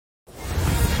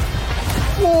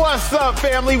What's up,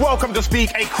 family? Welcome to Speak,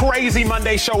 a crazy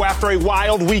Monday show after a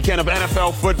wild weekend of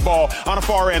NFL football. On the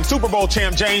far end, Super Bowl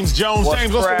champ James Jones.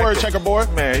 James, what's the word,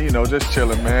 checkerboard? Man, just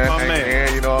chilling, man. My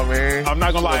man. You know what I mean? I'm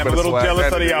not going to lie, I'm a little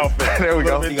jealous of the outfit. There we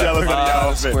go. Jealous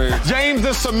of the outfit. James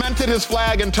has cemented his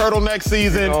flag in turtleneck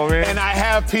season, and I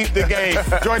have peeped the game.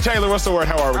 Joy Taylor, what's the word?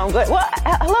 How are we? I'm good. What?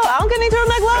 Hello, I don't get any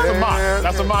turtleneck love?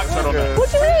 That's a mock turtleneck.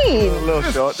 What you mean? A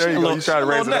little short. There you go. You try to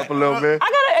raise it up a little bit.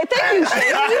 Thank you,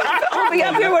 Shane. I'll be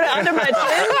up here with it under my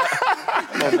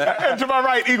chin. And to my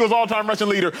right, Eagles all-time rushing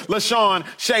leader, LaShawn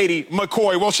Shady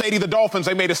McCoy. Well, Shady, the Dolphins,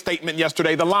 they made a statement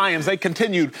yesterday. The Lions, they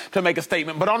continued to make a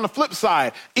statement. But on the flip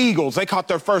side, Eagles, they caught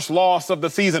their first loss of the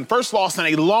season, first loss in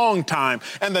a long time.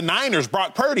 And the Niners,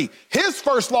 Brock Purdy, his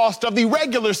first loss of the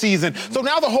regular season. So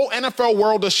now the whole NFL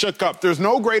world is shook up. There's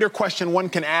no greater question one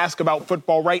can ask about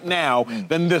football right now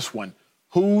than this one.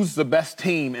 Who's the best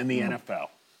team in the NFL?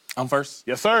 I'm first.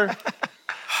 Yes, sir.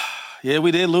 Yeah,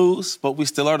 we did lose, but we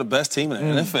still are the best team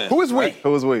in the NFL. Who is we?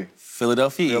 Who is we?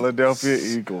 Philadelphia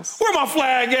Eagles. Where my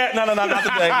flag at? No, not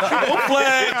today. No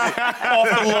flags off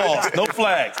the loss. No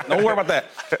flags. Don't worry about that.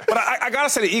 But I got to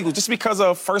say the Eagles, just because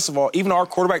of, first of all, even though our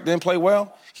quarterback didn't play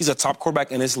well, he's a top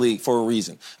quarterback in this league for a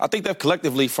reason. I think that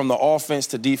collectively, from the offense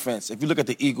to defense, if you look at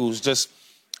the Eagles just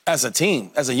as a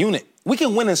team, as a unit, we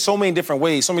can win in so many different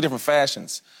ways, so many different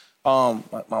fashions. My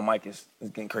mic is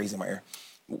getting crazy in my ear.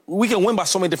 We can win by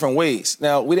so many different ways.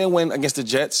 Now, we didn't win against the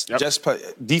Jets. Yep. Jets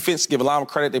defense, give a lot of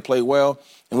credit. They played well,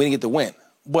 and we didn't get the win.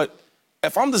 But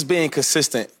if I'm just being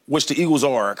consistent, which the Eagles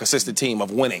are a consistent team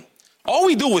of winning, all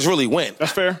we do is really win.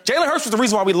 That's fair. Jalen Hurts was the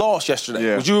reason why we lost yesterday.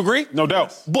 Yeah. Would you agree? No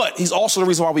doubt. But he's also the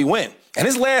reason why we win. And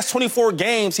his last 24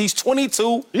 games, he's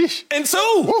 22 and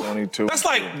 2. 22. That's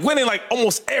like winning like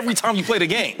almost every time you play the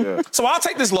game. Yeah. So I'll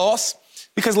take this loss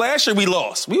because last year we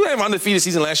lost. We had an undefeated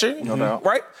season last year. No doubt.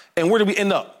 Right? And where did we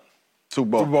end up?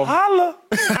 Super Bowl. Holla.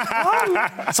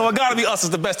 So it got to be us as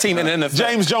the best team in the NFL.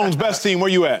 James Jones, best team. Where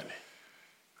you at?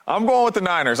 I'm going with the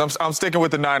Niners. I'm sticking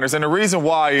with the Niners. And the reason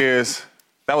why is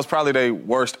that was probably their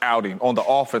worst outing on the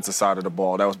offensive side of the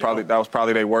ball. That was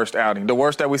probably their worst outing. The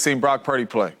worst that we've seen Brock Purdy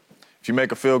play. If you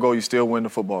make a field goal, you still win the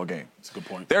football game. That's a good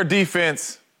point. Their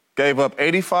defense gave up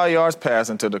 85 yards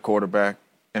passing to the quarterback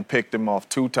and picked him off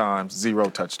 2 times, 0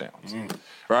 touchdowns.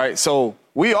 Right? So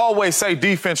we always say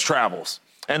defense travels.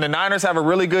 And the Niners have a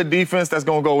really good defense that's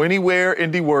going to go anywhere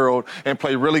in the world and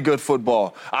play really good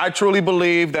football. I truly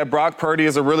believe that Brock Purdy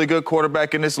is a really good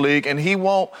quarterback in this league, and he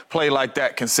won't play like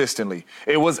that consistently.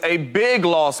 It was a big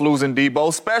loss losing Debo,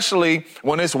 especially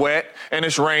when it's wet and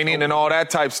it's raining and all that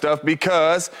type stuff,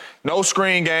 because no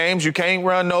screen games. You can't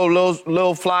run no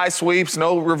little fly sweeps,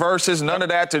 no reverses, none of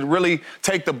that to really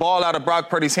take the ball out of Brock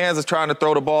Purdy's hands of trying to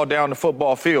throw the ball down the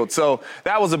football field. So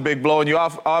that was a big blow, and you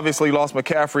obviously lost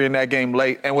McCaffrey in that game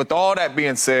late. And with all that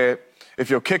being said,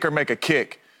 if your kicker make a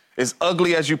kick, as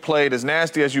ugly as you played, as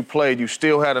nasty as you played, you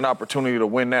still had an opportunity to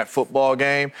win that football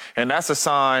game. And that's a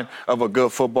sign of a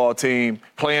good football team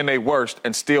playing their worst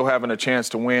and still having a chance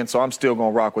to win. So I'm still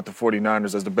going to rock with the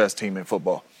 49ers as the best team in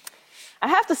football. I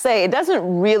have to say, it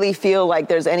doesn't really feel like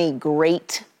there's any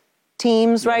great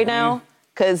teams right now,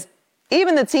 because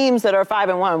even the teams that are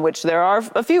 5-1, which there are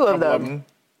a few of them,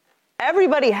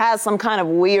 everybody has some kind of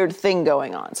weird thing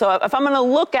going on. So if I'm going to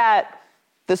look at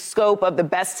the scope of the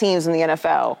best teams in the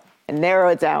NFL and narrow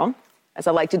it down, as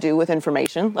I like to do with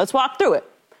information, let's walk through it.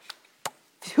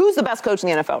 Who's the best coach in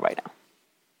the NFL right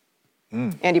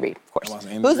now? Andy Reid, of course.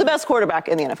 Who's the best quarterback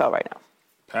in the NFL right now?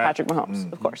 Patrick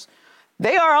Mahomes, of course.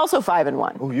 They are also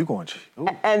 5-1. Oh, you going?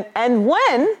 And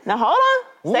when? Now hold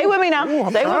on. Stay with me now.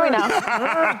 Stay with me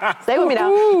now. Stay with me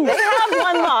now. They have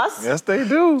one loss. Yes, they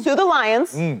do. To the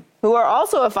Lions, who are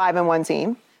also a 5-1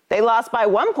 team. They lost by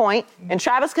 1 point, and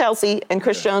Travis Kelce and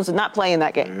Chris Jones did not play in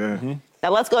that game.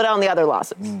 Now let's go down the other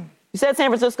losses. You said San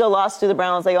Francisco lost to the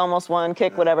Browns. They almost won,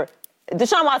 kick, whatever.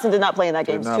 Deshaun Watson did not play in that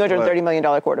game. He's a $230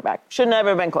 million quarterback. Should never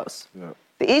have been close.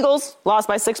 The Eagles lost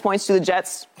by 6 points to the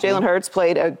Jets. Jalen Hurts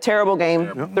played a terrible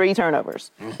game, 3 turnovers.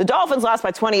 The Dolphins lost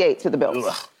by 28 to the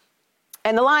Bills.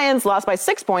 And the Lions lost by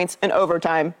 6 points in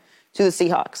overtime to the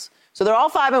Seahawks. So they're all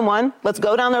 5-1. Let's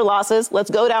go down their losses.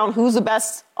 Let's go down who's the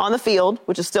best on the field,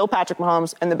 which is still Patrick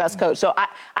Mahomes, and the best coach. So I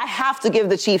have to give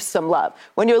the Chiefs some love.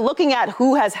 When you're looking at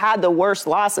who has had the worst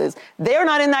losses, they're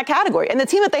not in that category. And the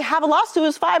team that they have a loss to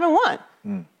is 5-1.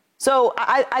 So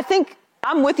I think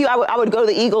I'm with you. I would go to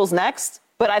the Eagles next.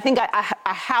 But I think I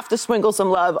have to sprinkle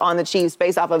some love on the Chiefs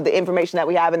based off of the information that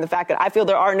we have and the fact that I feel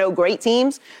there are no great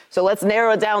teams. So let's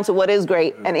narrow it down to what is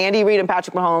great. And Andy Reid and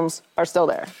Patrick Mahomes are still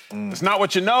there. It's not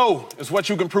what you know. It's what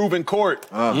you can prove in court.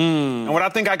 And what I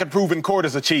think I could prove in court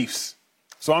is the Chiefs.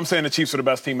 So I'm saying the Chiefs are the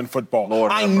best team in football.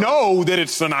 Lord I know that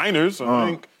it's the Niners. I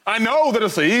think I know that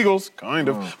it's the Eagles, kind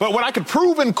of. But what I could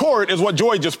prove in court is what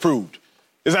Joy just proved,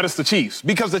 is that it's the Chiefs.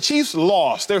 Because the Chiefs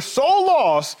lost. Their sole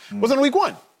loss was in week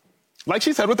 1. Like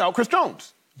she said, without Chris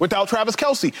Jones, without Travis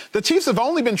Kelce. The Chiefs have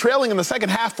only been trailing in the second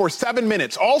half for 7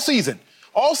 minutes all season.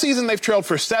 All season, they've trailed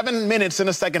for 7 minutes in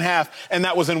the second half, and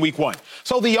that was in week 1.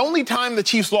 So the only time the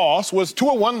Chiefs lost was to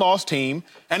a one-loss team,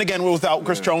 and again, without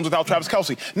Chris Jones, without Travis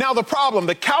Kelce. Now, the problem,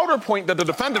 the counterpoint that the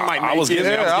defendant might make I was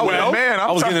getting is, I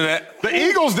was getting that. The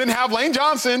Eagles didn't have Lane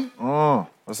Johnson.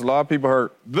 There's a lot of people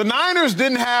hurt. The Niners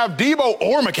didn't have Debo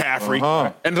or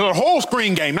McCaffrey. And the whole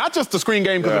screen game, not just the screen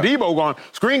game because of Debo gone,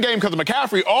 screen game because of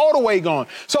McCaffrey, all the way gone.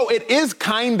 So it is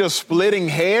kind of splitting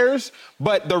hairs.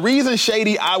 But the reason,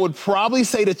 Shady, I would probably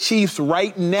say the Chiefs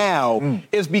right now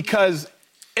is because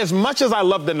as much as I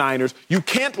love the Niners, you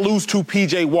can't lose to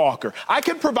P.J. Walker. I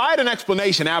can provide an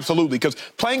explanation, absolutely, because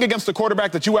playing against a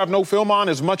quarterback that you have no film on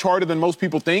is much harder than most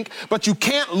people think. But you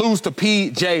can't lose to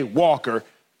P.J. Walker.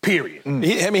 Period.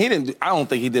 He didn't. I don't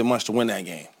think he did much to win that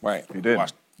game. Right? He did.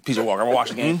 P.J. Walker. I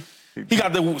watched the game. He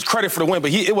got the credit for the win,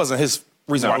 but it wasn't his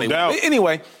reason why they won.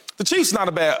 Anyway, the Chiefs not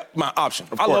a bad option.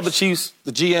 I love the Chiefs,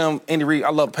 the GM, Andy Reid.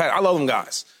 I love Pat. I love them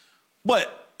guys,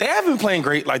 but they haven't been playing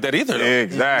great like that either. Though.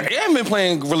 Exactly. They haven't been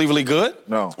playing really, really good.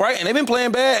 No. Right? And they've been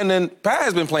playing bad, and then Pat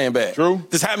has been playing bad. True.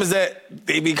 This happens that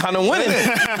they be kind of winning,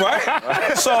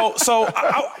 right? So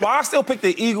I still pick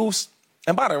the Eagles.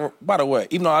 And by the way,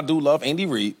 even though I do love Andy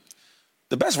Reid,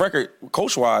 the best record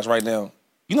coach-wise right now,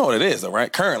 you know what it is, though,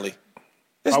 right? Currently.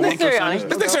 It's Nick Sirianni. It's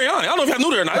Nick Sirianni. I don't know if y'all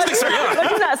knew that or not. It's Nick Sirianni. But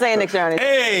you're not saying Nick Sirianni.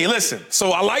 Hey, listen. So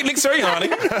I like Nick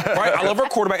Sirianni, right? I love our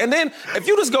quarterback. And then if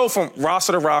you just go from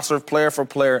roster to roster, player for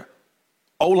player,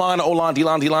 O-line to O-line,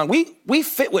 D-line, D-line, we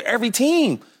fit with every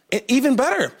team, and even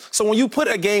better. So when you put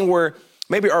a game where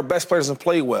maybe our best players don't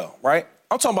play well, right?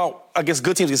 I'm talking about against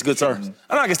good teams against good teams.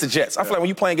 I'm not against the Jets. I feel like when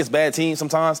you play against bad teams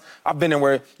sometimes, I've been there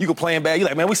where you can play in bad. You're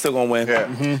like, man, we still going to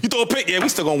win. You throw a pick, we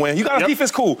still going to win. You got a defense,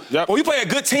 cool. But when you play a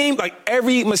good team, like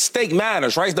every mistake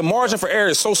matters, right? The margin for error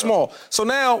is so small. So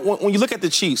now when you look at the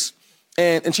Chiefs,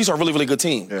 and Chiefs are a really, really good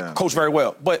team, coach very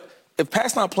well. But if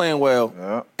Pat's not playing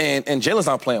well and Jalen's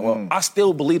not playing well, I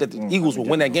still believe that the Eagles will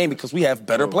win that game because we have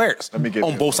better players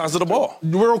on both sides of the ball.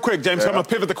 Real quick, James, I'm going to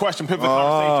pivot the question, pivot the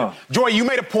conversation. Joy, you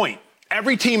made a point.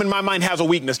 Every team in my mind has a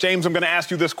weakness. James, I'm going to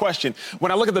ask you this question.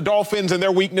 When I look at the Dolphins and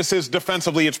their weaknesses,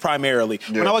 defensively, it's primarily.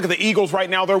 When I look at the Eagles right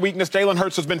now, their weakness, Jalen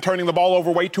Hurts has been turning the ball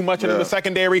over way too much in the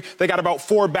secondary. They got about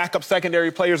 4 backup secondary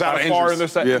players out of FAR in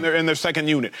their second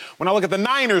unit. When I look at the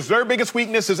Niners, their biggest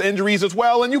weakness is injuries as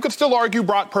well, and you could still argue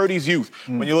Brock Purdy's youth.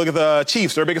 When you look at the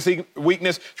Chiefs, their biggest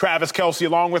weakness, Travis Kelce,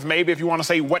 along with maybe if you want to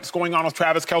say what's going on with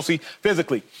Travis Kelce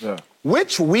physically.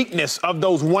 Which weakness of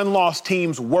those one-loss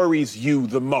teams worries you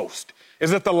the most?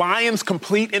 Is it the Lions'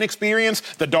 complete inexperience,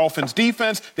 the Dolphins'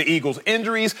 defense, the Eagles'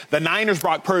 injuries, the Niners'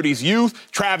 Brock Purdy's youth,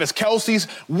 Travis Kelce's?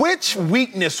 Which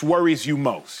weakness worries you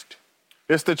most?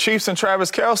 It's the Chiefs and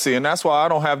Travis Kelce, and that's why I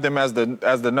don't have them as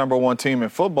the number one team in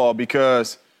football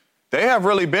because they have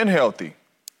really been healthy.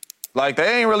 Like,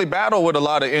 they ain't really battled with a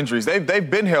lot of injuries. They've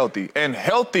been healthy. And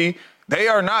healthy, they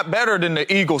are not better than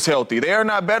the Eagles healthy. They are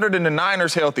not better than the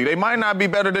Niners healthy. They might not be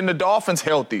better than the Dolphins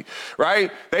healthy,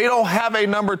 right? They don't have a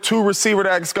number 2 receiver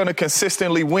that's going to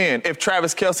consistently win if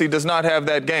Travis Kelce does not have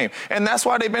that game. And that's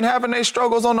why they've been having their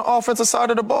struggles on the offensive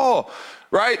side of the ball,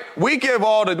 right? We gave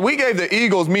the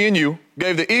Eagles, me and you,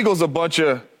 gave the Eagles a bunch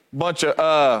of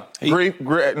grief,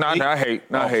 not hate.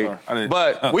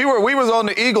 But we was on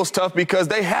the Eagles tough because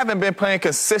they haven't been playing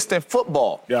consistent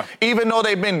football. Even though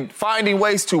they've been finding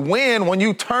ways to win, when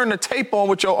you turn the tape on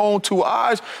with your own 2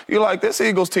 eyes, you're like, this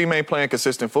Eagles team ain't playing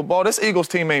consistent football. This Eagles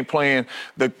team ain't playing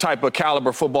the type of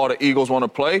caliber football the Eagles want to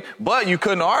play. But you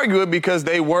couldn't argue it because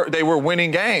they were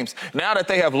winning games. Now that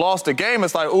they have lost a game,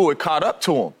 it's like, ooh, it caught up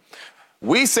to them.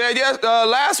 We said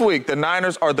last week the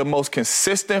Niners are the most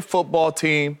consistent football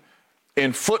team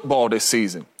in football this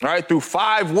season, right? Through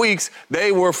 5 weeks,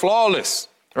 they were flawless,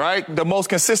 right? The most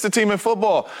consistent team in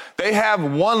football. They have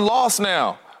 1 loss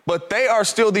now, but they are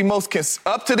still the most,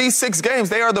 up to these 6 games,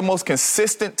 they are the most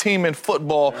consistent team in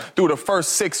football through the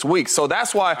first 6 weeks. So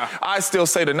that's why I still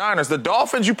say the Niners. The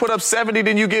Dolphins, you put up 70,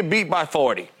 then you get beat by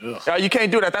 40. You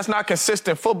can't do that. That's not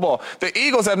consistent football. The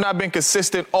Eagles have not been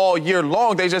consistent all year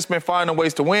long. They've just been finding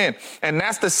ways to win. And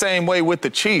that's the same way with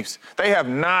the Chiefs. They have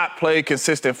not played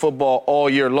consistent football all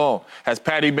year long. Has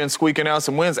Patty been squeaking out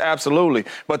some wins? Absolutely.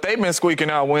 But they've been squeaking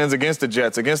out wins against the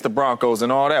Jets, against the Broncos,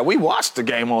 and all that. We watched the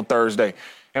game on Thursday.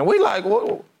 And we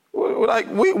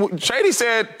Shady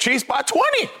said Chiefs by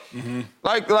 20.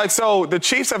 So the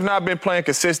Chiefs have not been playing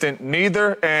consistent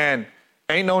neither, and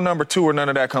ain't no number 2 or none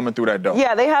of that coming through that door.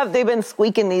 Yeah, they've been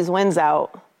squeaking these wins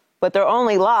out. but their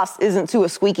only loss isn't to a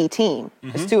squeaky team.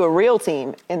 It's to a real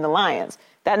team in the Lions.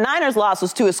 That Niners loss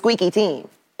was to a squeaky team.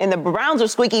 And the Browns are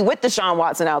squeaky with Deshaun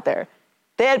Watson out there.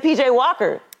 They had P.J.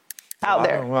 Walker out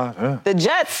there. The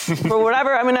Jets, for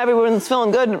whatever, I mean, everyone's feeling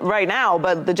good right now,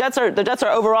 but the Jets are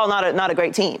overall not a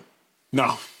great team.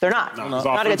 No. They're not.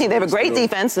 Not a good team. They have a great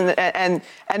defense, and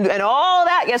all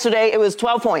that yesterday, it was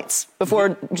 12 points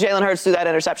before Jalen Hurts threw that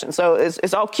interception. So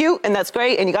it's all cute, and that's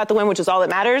great, and you got the win, which is all that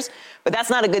matters, but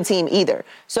that's not a good team either.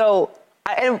 So,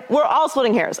 and we're all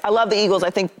splitting hairs. I love the Eagles. I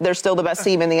think they're still the best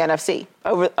team in the NFC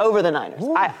over the Niners.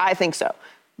 I think so.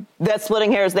 That's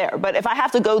splitting hairs there. But if I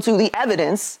have to go to the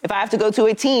evidence, if I have to go to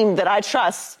a team that I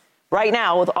trust right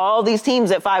now with all these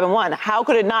teams at 5-1, how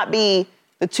could it not be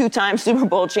the two-time Super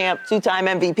Bowl champ, two-time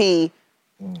MVP?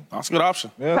 That's a good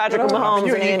option. Yeah. Patrick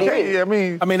Mahomes and Andy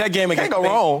Reid. I mean, that game can't go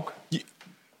wrong.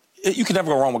 You can never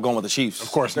go wrong with going with the Chiefs.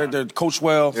 Of course, they're coached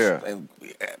well. Yeah. And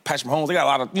Patrick Mahomes, they got a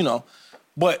lot of,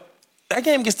 But that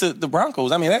game gets to the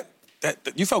Broncos. I mean, that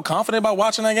you felt confident about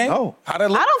watching that game? No. How that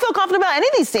look? I don't feel confident about any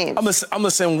of these teams. I'm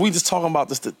just saying, we just talking about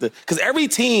this, because every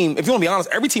team, if you want to be honest,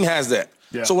 every team has that.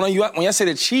 Yeah. So when I say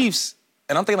the Chiefs,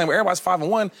 and I'm thinking like everybody's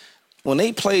 5-1, when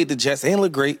they played the Jets, they didn't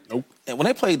look great. Nope. And when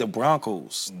they played the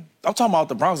Broncos, I'm talking about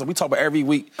the Broncos. We talk about every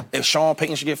week if Sean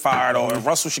Payton should get fired or if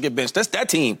Russell should get benched. That's that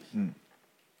team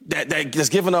that's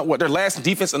giving up their last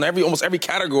defense in almost every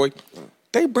category.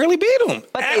 They barely beat them.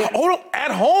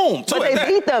 At home. But they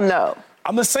beat them, though.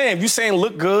 I'm just saying, if you're saying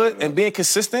look good and being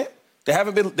consistent, they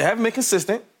haven't been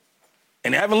consistent,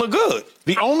 and they haven't looked good.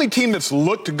 The only team that's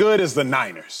looked good is the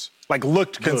Niners. Like,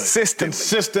 looked good.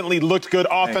 Consistently looked good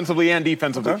offensively and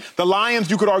defensively. Okay. The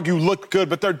Lions, you could argue, looked good,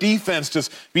 but their defense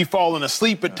just be falling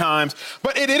asleep at times.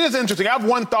 But it is interesting. I have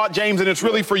one thought, James, and it's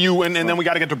really for you, and then we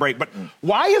got to get to break. But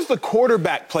why has the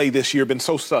quarterback play this year been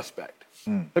so suspect?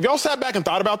 Have y'all sat back and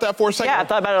thought about that for a second? Yeah, I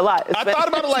thought about it a lot. I thought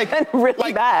about it it's been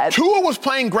really bad. Tua was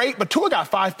playing great, but Tua got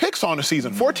 5 picks on the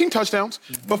season. 14 touchdowns,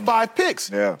 but 5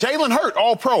 picks. Yeah. Jalen Hurts,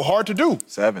 all pro, hard to do.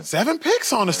 7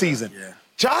 picks on the season. Yeah.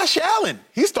 Josh Allen,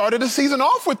 he started the season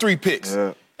off with 3 picks.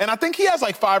 Yeah. And I think he has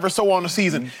like 5 or so on the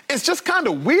season. It's just kind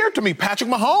of weird to me. Patrick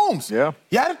Mahomes. Yeah.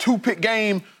 He had a 2-pick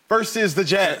game versus the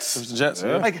Jets. The Jets,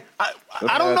 yeah. Like,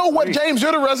 I don't know what, James,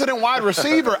 you're the resident wide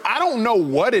receiver. I don't know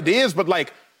what it is, but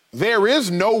like, there is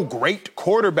no great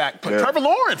quarterback. Yeah. Trevor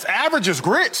Lawrence averages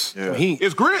grits. Yeah.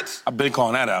 It's grits. I've been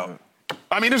calling that out.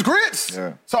 I mean, it's grits.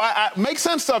 Yeah. So I make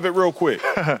sense of it real quick.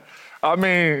 I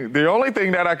mean, the only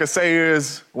thing that I could say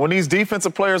is when these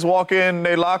defensive players walk in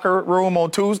their locker room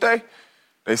on Tuesday,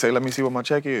 they say, let me see what my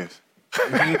check is.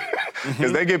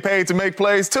 Because they get paid to make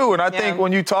plays, too. And I think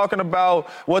when you're talking about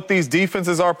what these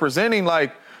defenses are presenting,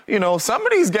 like, some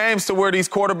of these games to where these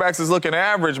quarterbacks is looking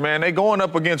average, man, they going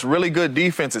up against really good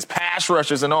defenses, pass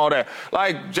rushers and all that.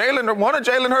 Like one of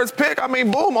Jalen Hurts' pick, I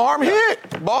mean, boom, arm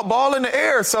hit, ball in the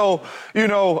air. So,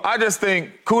 I just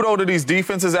think kudos to these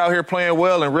defenses out here playing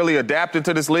well and really adapting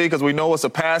to this league because we know it's a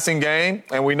passing game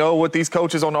and we know what these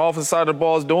coaches on the offensive side of the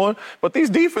ball is doing. But these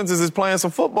defenses is playing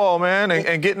some football, man,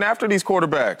 and getting after these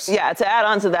quarterbacks. Yeah, to add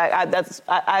on to that,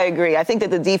 I agree. I think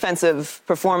that the defensive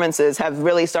performances have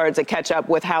really started to catch up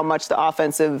with how much the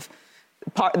offensive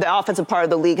part of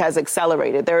the league has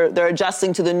accelerated. They're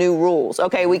adjusting to the new rules.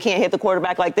 Okay, we can't hit the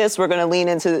quarterback like this. We're going to lean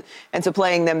into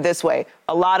playing them this way.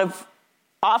 A lot of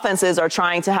offenses are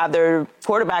trying to have their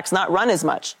quarterbacks not run as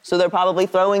much, so they're probably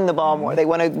throwing the ball more. They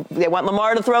want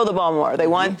Lamar to throw the ball more. They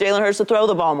want Jalen Hurts to throw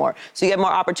the ball more, so you get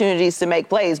more opportunities to make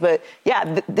plays. But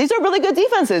yeah, these are really good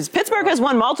defenses. Pittsburgh has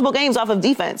won multiple games off of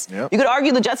defense. Yep. You could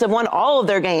argue the Jets have won all of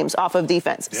their games off of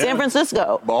defense. Yeah. San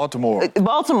Francisco, Baltimore,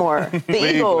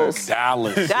 the Eagles,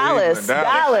 Dallas. It's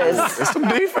some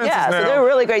defenses now. So they're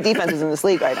really great defenses in this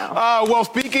league right now. Well,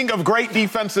 speaking of great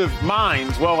defensive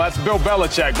minds, well, that's Bill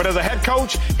Belichick. But as a head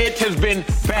coach, it has been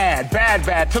bad,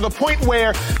 to the point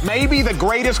where maybe the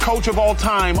greatest coach of all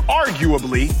time,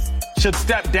 arguably, should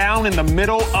step down in the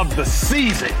middle of the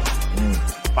season.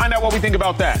 Find out what we think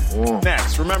about that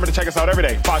next. Remember to check us out every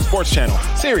day, Fox Sports Channel,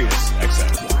 Sirius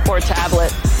XM. Or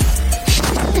tablet.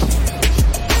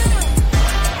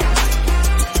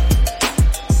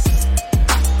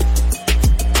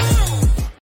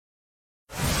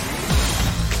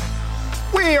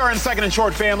 We are in second and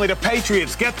short, family. The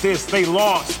Patriots, get this, they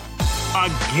lost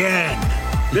again.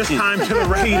 This time to the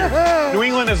Raiders. New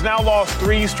England has now lost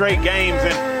 3 straight games,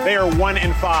 and they are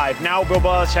 1-5. Now Bill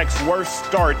Belichick's worst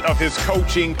start of his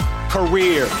coaching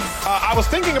career. I was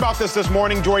thinking about this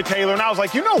morning, Joy Taylor, and I was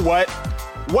like, you know what?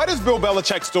 What is Bill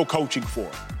Belichick still coaching for?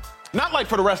 Not like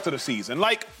for the rest of the season.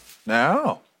 Like,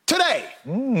 now Today,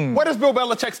 what is Bill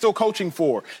Belichick still coaching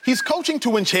for? He's coaching to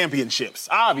win championships,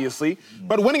 obviously,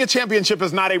 but winning a championship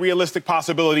is not a realistic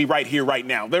possibility right here, right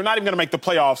now. They're not even going to make the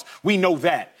playoffs. We know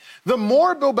that. The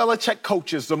more Bill Belichick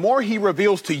coaches, the more he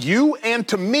reveals to you and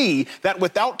to me that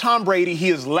without Tom Brady,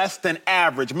 he is less than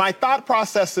average. My thought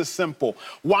process is simple.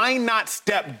 Why not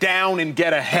step down and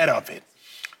get ahead of it?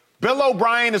 Bill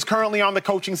O'Brien is currently on the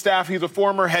coaching staff. He's a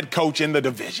former head coach in the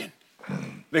division.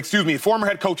 Former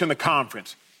head coach in the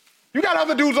conference. You got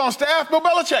other dudes on staff. Bill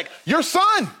Belichick, your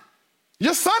son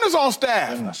is on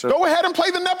staff. Sure. Go ahead and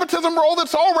play the nepotism role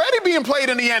that's already being played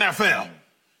in the NFL.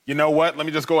 You know what? Let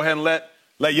me just go ahead and let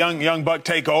young Buck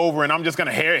take over, and I'm just going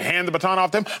to hand the baton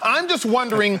off to him. I'm just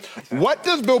wondering, what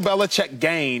does Bill Belichick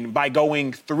gain by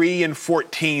going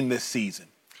 3-14 this season?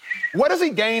 What does he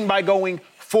gain by going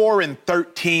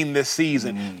 4-13 this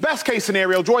season? Best case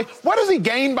scenario, Joy, what does he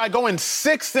gain by going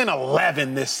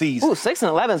 6-11 this season? Ooh,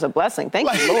 6-11 is a blessing. Thank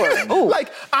you, Lord. Ooh.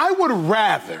 I would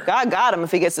rather. God got him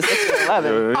if he gets to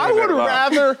 6-11. I would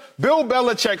rather Bill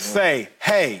Belichick say,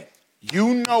 hey,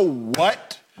 you know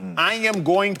what? I am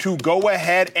going to go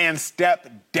ahead and step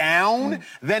down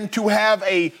than to have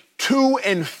a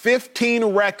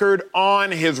 2-15 record on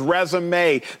his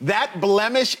resume. That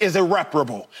blemish is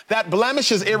irreparable. That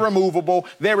blemish is irremovable.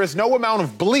 There is no amount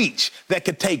of bleach that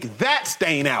could take that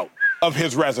stain out of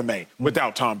his resume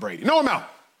without Tom Brady. No amount.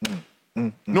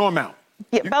 No amount.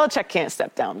 Yeah, Belichick can't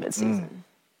step down midseason.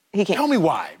 He can't. Tell me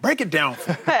why. Break it down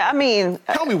for me. I mean...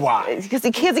 Tell me why. Because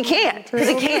he can't. Because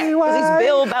he's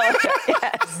Bill Belichick.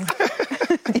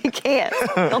 Yes. He can't.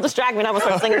 Don't distract me. I'm going to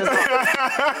start singing this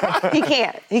song. He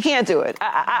can't. He can't do it.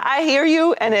 I hear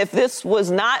you, and if this was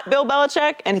not Bill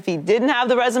Belichick, and if he didn't have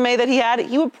the resume that he had,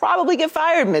 he would probably get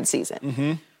fired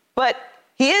midseason. But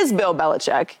he is Bill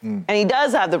Belichick, and he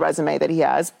does have the resume that he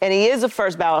has, and he is a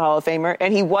first ballot Hall of Famer,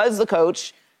 and he was the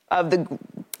coach of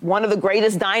one of the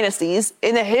greatest dynasties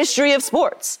in the history of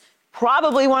sports.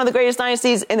 Probably one of the greatest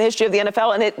dynasties in the history of the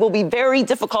NFL, and it will be very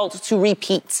difficult to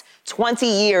repeat 20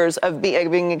 years of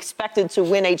being expected to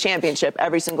win a championship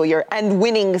every single year and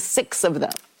winning 6 of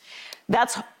them.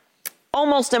 That's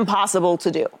almost impossible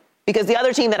to do because the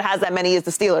other team that has that many is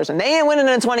the Steelers, and they ain't winning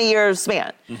in a 20-year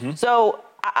span. So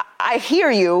I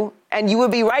hear you, and you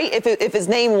would be right if his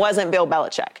name wasn't Bill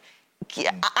Belichick.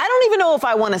 I don't even know if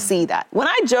I want to see that. When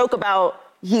I joke about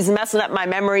he's messing up my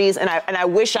memories and I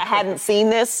wish I hadn't seen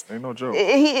this. Ain't no joke.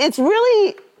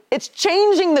 It's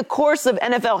changing the course of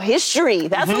NFL history.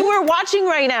 That's what we're watching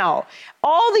right now.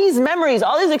 All these memories,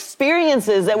 all these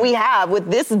experiences that we have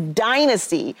with this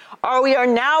dynasty, we are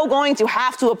now going to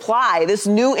have to apply this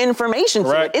new information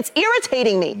to it. It's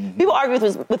irritating me. People argue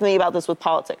with me about this with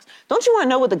politics. Don't you want to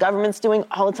know what the government's doing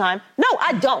all the time? No,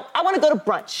 I don't. I want to go to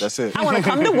brunch. That's it. I want to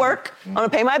come to work. I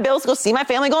want to pay my bills, go see my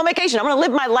family, go on vacation. I want to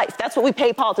live my life. That's what we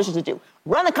pay politicians to do.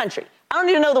 Run the country. I don't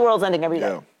need to know the world's ending every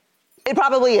day. It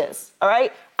probably is, all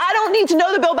right? I don't need to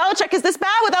know that Bill Belichick is this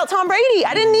bad without Tom Brady.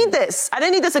 I didn't need this. I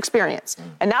didn't need this experience.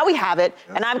 And now we have it,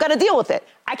 and I've got to deal with it.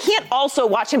 I can't also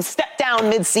watch him step down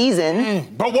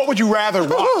mid-season. But what would you rather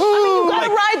watch? I mean, you got to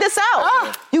ride this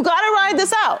out. You got to ride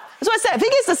this out. That's what I said. If he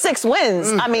gets to 6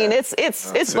 wins, I mean, it's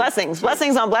blessings.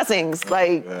 Blessings on blessings.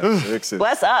 Like,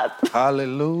 bless up.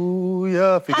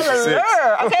 Hallelujah. Hallelujah.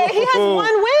 Okay, he has 1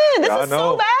 win. This is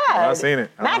so bad. I've seen it.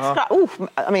 Max Crosby.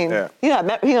 I mean, you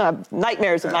have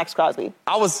nightmares of Max Crosby.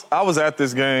 I was at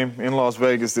this game in Las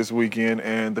Vegas this weekend,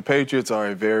 and the Patriots are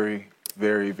a very,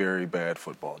 very, very bad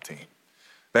football team.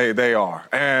 They are.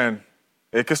 And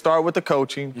it could start with the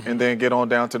coaching and then get on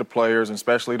down to the players, and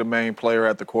especially the main player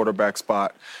at the quarterback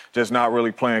spot, just not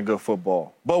really playing good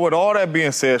football. But with all that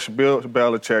being said, should Bill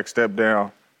Belichick step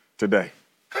down today?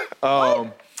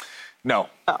 No.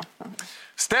 Oh.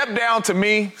 Step down to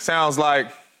me sounds like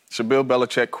should Bill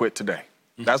Belichick quit today?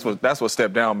 That's what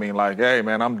step down mean. Like, hey,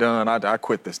 man, I'm done. I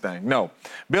quit this thing. No.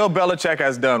 Bill Belichick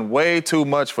has done way too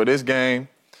much for this game,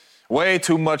 way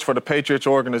too much for the Patriots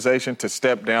organization to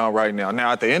step down right now.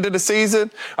 Now, at the end of the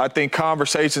season, I think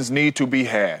conversations need to be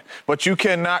had. But you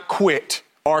cannot quit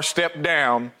or step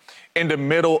down in the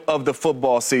middle of the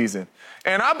football season.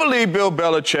 And I believe Bill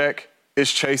Belichick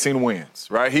is chasing wins,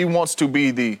 right? He wants to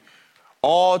be the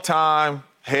all-time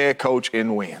head coach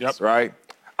in wins, right?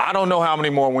 I don't know how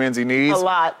many more wins he needs. A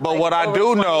lot. But what I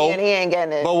do know, and he ain't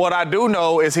getting it. But what I do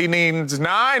know is he needs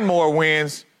 9 more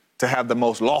wins to have the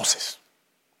most losses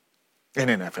in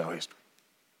NFL history.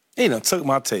 He done took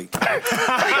my take. Oh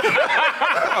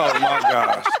my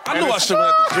gosh! I knew I should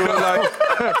have went to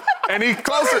like, and he's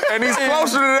closer to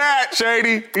that,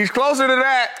 Shady. He's closer to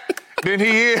that than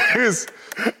he is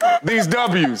these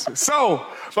W's. So,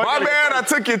 my man, I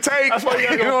took your take.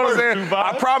 You know what I'm saying?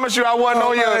 I promise you I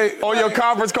wasn't on your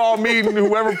conference call meeting,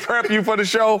 whoever prepped you for the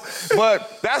show.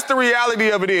 But that's the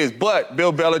reality of it is. But,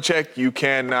 Bill Belichick, you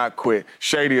cannot quit.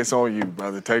 Shady, it's on you,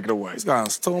 brother. Take it away. This guy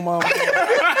stole my...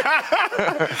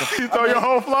 You throw your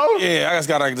whole flow? Yeah, I just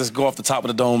got to just go off the top of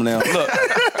the dome now. Look,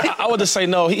 I would just say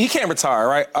no. He can't retire,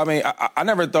 right? I mean, I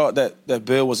never thought that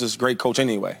Bill was this great coach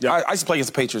anyway. Yeah. I used to play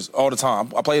against the Patriots all the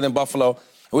time. I played in Buffalo, and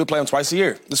we'd play them twice a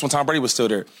year. This when Tom Brady was still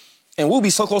there. And we'd be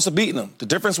so close to beating them. The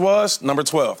difference was number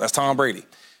 12. That's Tom Brady.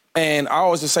 And I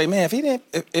always just say, man,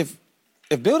 if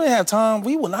Bill didn't have Tom,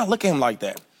 we would not look at him like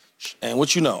that. And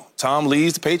what you know, Tom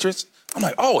leaves the Patriots. I'm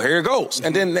like, oh, here it goes. Mm-hmm.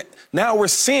 And then now we're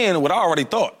seeing what I already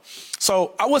thought.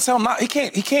 So I would tell him he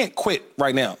can't quit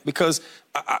right now because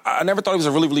I never thought he was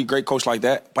a really, really great coach like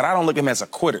that, but I don't look at him as a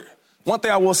quitter. One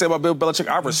thing I will say about Bill Belichick,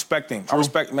 I respect him. I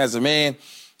respect him as a man.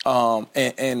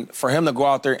 And for him to go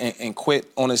out there and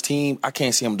quit on his team, I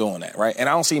can't see him doing that, right? And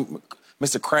I don't see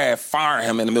Mr. Kraft firing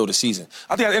him in the middle of the season.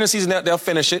 I think at the end of the season, they'll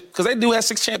finish it because they do have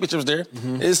 6 championships there.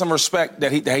 Mm-hmm. There's some respect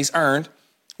that he's earned.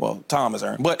 Well, Tom has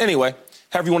earned. But anyway,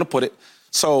 however you want to put it.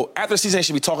 So after the season, they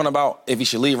should be talking about if he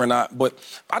should leave or not. But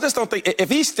I just don't think if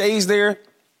he stays there,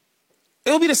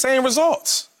 it'll be the same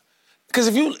results. Because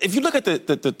if you look at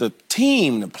the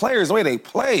team, the players, the way they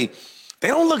play, they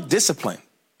don't look disciplined.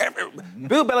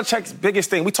 Bill Belichick's biggest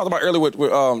thing, we talked about earlier with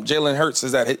Jalen Hurts,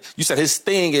 is that you said his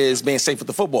thing is being safe with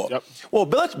the football. Yep. Well,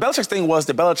 Belichick's thing was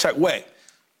the Belichick way.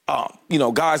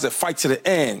 Guys that fight to the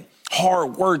end,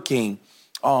 hardworking,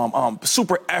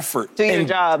 super effort. Do your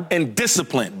job. And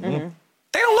discipline. Mm-hmm.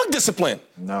 They don't look disciplined.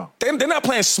 No. They're not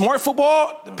playing smart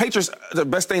football. The Patriots, the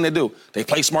best thing they do, they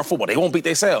play smart football. They won't beat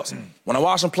themselves. When I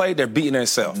watch them play, they're beating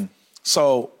themselves.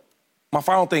 So my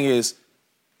final thing is,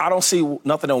 I don't see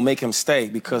nothing that will make him stay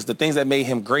because the things that made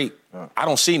him great, I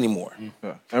don't see anymore.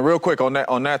 Yeah. And real quick on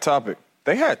that topic,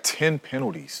 they had 10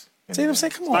 penalties. See what I'm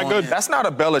saying? Come on. Not good. That's not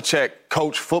a Belichick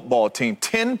coach football team.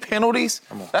 10 penalties?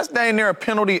 That's dang near a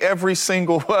penalty every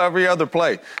other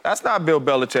play. That's not Bill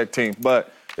Belichick team,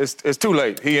 but it's too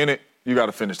late. He in it. You got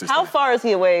to finish this. How far is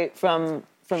he away from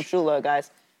Shula,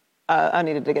 guys? I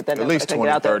needed to get that. At least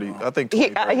 20, 30. I think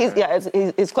 20,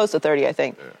 30. He's close to 30, I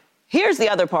think. Yeah. Here's the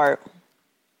other part.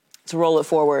 To roll it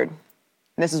forward, and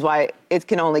this is why it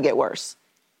can only get worse.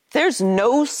 There's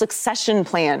no succession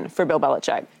plan for Bill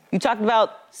Belichick. You talked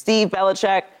about Steve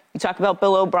Belichick. You talked about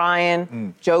Bill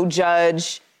O'Brien, Joe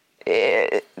Judge.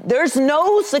 There's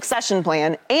no succession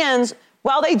plan. And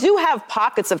while they do have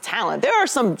pockets of talent, there are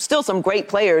still some great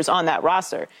players on that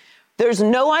roster. There's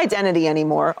no identity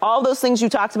anymore. All those things you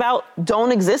talked about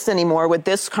don't exist anymore with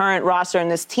this current roster and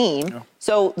this team. Yeah.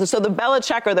 So the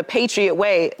Belichick or the Patriot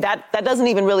way, that doesn't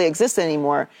even really exist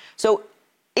anymore. So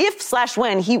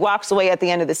if/when he walks away at the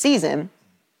end of the season,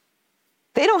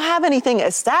 they don't have anything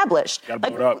established.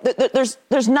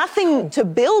 There's nothing to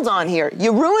build on here.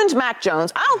 You ruined Mac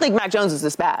Jones. I don't think Mac Jones is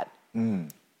this bad.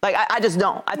 I just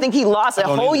don't. I think he lost a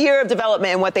whole year of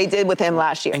development in what they did with him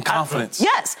last year. And confidence.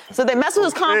 Yes. So they messed with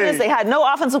his confidence. They had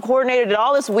no offensive coordinator, did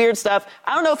all this weird stuff.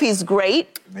 I don't know if he's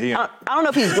great. I don't know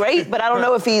if he's great, but I don't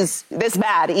know if he's this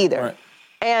bad either. Right.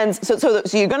 And so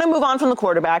you're going to move on from the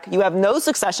quarterback. You have no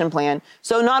succession plan.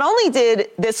 So not only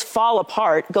did this fall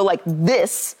apart, go like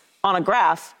this on a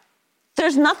graph,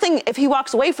 there's nothing, if he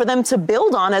walks away, for them to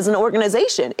build on as an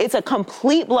organization. It's a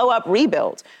complete blow-up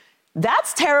rebuild.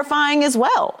 That's terrifying as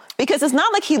well, because it's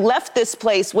not like he left this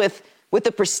place with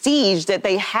the prestige that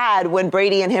they had when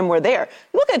Brady and him were there.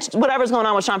 Look at whatever's going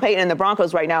on with Sean Payton and the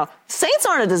Broncos right now. Saints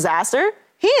aren't a disaster.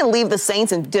 He didn't leave the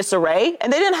Saints in disarray,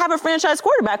 and they didn't have a franchise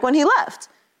quarterback when he left.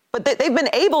 But they've been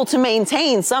able to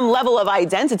maintain some level of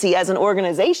identity as an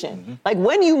organization. Mm-hmm. Like,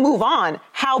 when you move on,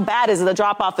 how bad is the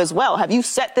drop-off as well? Have you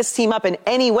set this team up in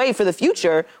any way for the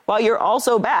future while you're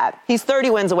also bad? He's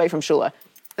 30 wins away from Shula.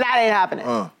 That ain't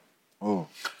happening.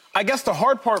 I guess the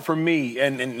hard part for me,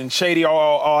 and Shady,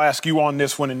 I'll ask you on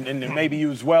this one, and maybe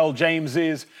you as well, James,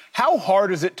 is how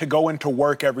hard is it to go into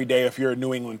work every day if you're a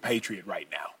New England Patriot right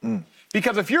now?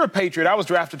 Because if you're a Patriot, I was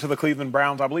drafted to the Cleveland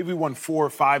Browns. I believe we won 4 or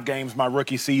 5 games my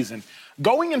rookie season.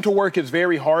 Going into work is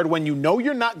very hard when you know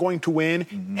you're not going to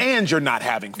win and you're not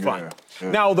having fun.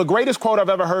 Yeah. Now, the greatest quote I've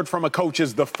ever heard from a coach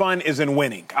is, "The fun is in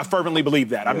winning." I fervently believe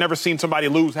that. I've never seen somebody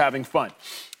lose having fun.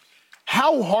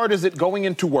 How hard is it going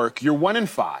into work? You're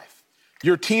 1-5.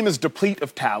 Your team is deplete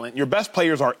of talent. Your best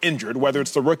players are injured, whether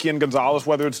it's the rookie and Gonzalez,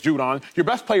 whether it's Judon. Your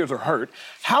best players are hurt.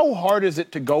 How hard is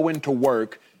it to go into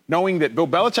work knowing that Bill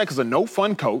Belichick is a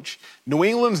no-fun coach, New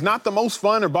England's not the most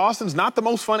fun, or Boston's not the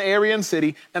most fun area and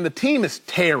city, and the team is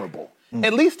terrible?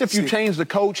 At least if you change the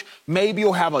coach, maybe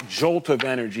you'll have a jolt of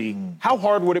energy. How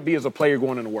hard would it be as a player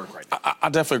going into work right now? I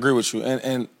definitely agree with you.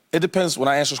 And it depends when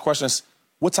I answer this question,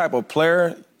 what type of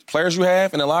players you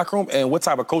have in the locker room and what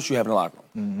type of coach you have in the locker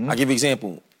room. I'll give you an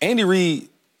example. Andy Reid,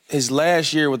 his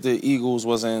last year with the Eagles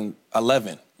was in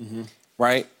 11,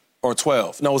 right? Or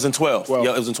 12. No, it was in 12.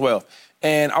 Yeah, it was in 12.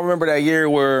 And I remember that year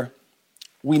where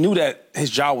we knew that his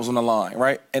job was on the line,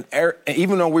 right? And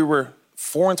even though we were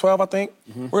 4-12, I think,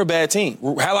 we're a bad team.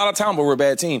 We had a lot of talent, but we're a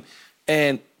bad team.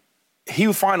 And he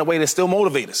would find a way to still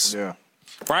motivate us. Yeah.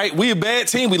 Right? We a bad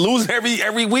team. We lose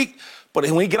every week. But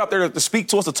when he get up there to speak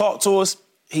to us, to talk to us,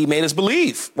 he made us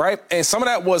believe, right? And some of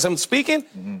that was him speaking,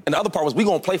 and the other part was we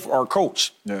going to play for our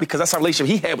coach because that's our relationship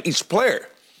he had with each player.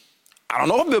 I don't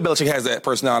know if Bill Belichick has that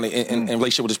personality in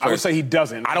relationship with his players. I would say he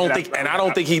doesn't. I don't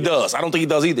think he does. I don't think he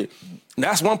does either. And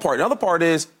that's one part. The other part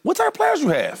is what type of players you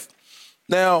have.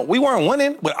 Now, we weren't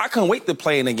winning, but I couldn't wait to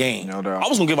play in the game. No doubt. I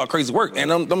was going to give out crazy work.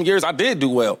 And them years I did do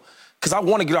well because I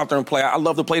want to get out there and play. I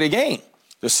love to play the game.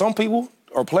 There's some people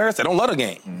or players that don't love the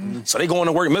game. So they go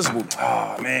into work miserable.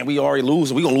 Oh, man, we already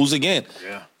lose. We're going to lose again.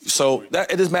 Yeah. So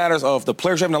it just matters of the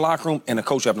players you have in the locker room and the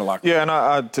coach you have in the locker room.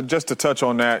 Yeah, and just to touch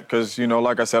on that, because,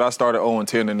 like I said, I started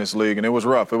 0-10 in this league, and it was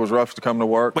rough. It was rough to come to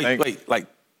work. Wait,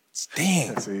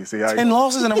 dang. See 10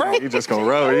 losses in a row? You just going to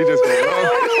rub it. You just going to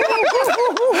rub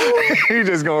it. You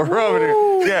just going to rub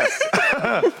it. Yes.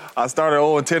 I started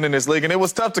 0-10 in this league, and it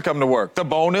was tough to come to work. The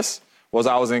bonus was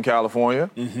I was in California,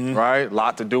 right? A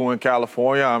lot to do in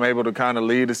California. I'm able to kind of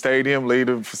lead the stadium, lead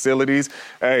the facilities.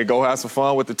 Hey, go have some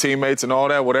fun with the teammates and all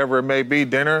that, whatever it may be,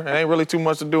 dinner. It ain't really too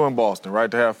much to do in Boston,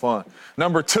 right, to have fun.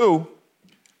 Number two,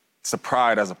 it's the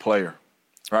pride as a player,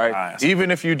 right? Nice. Even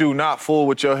if you do not fool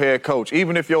with your head coach,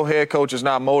 even if your head coach is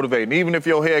not motivating, even if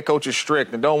your head coach is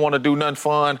strict and don't want to do nothing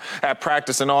fun at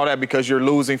practice and all that because you're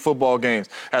losing football games,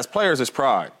 as players, it's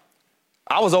pride.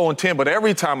 I was 0-10, but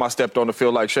every time I stepped on the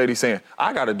field, like Shady's saying,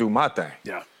 I got to do my thing.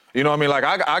 Yeah. You know what I mean? Like,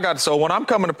 I got so when I'm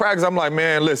coming to practice, I'm like,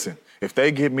 man, listen, if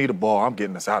they give me the ball, I'm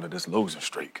getting us out of this losing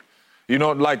streak.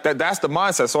 Like that's the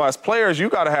mindset. So as players, you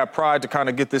got to have pride to kind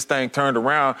of get this thing turned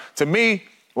around. To me,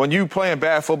 when you playing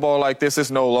bad football like this, it's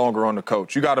no longer on the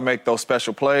coach. You got to make those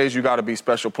special plays. You got to be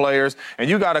special players. And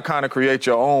you got to kind of create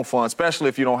your own fun, especially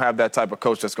if you don't have that type of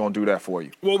coach that's going to do that for you.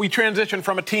 Well, we transitioned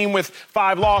from a team with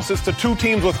 5 losses to 2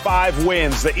 teams with 5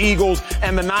 wins, the Eagles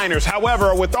and the Niners.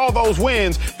 However, with all those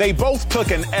wins, they both took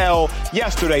an L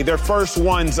yesterday, their first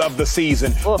ones of the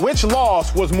season. Which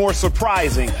loss was more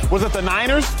surprising? Was it the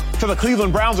Niners to the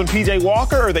Cleveland Browns and P.J.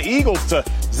 Walker, or the Eagles to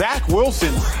Zach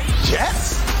Wilson's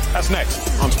Jets? That's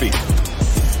next on Speed.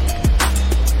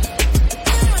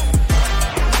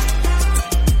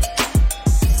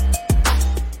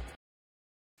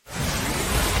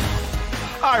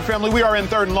 All right, family, we are in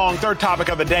third and long, third topic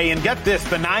of the day. And get this,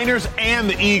 the Niners and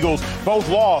the Eagles both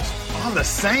lost on the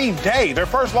same day, their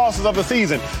first losses of the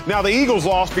season. Now, the Eagles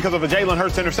lost because of a Jalen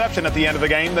Hurts interception at the end of the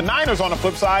game. The Niners, on the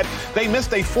flip side, they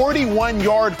missed a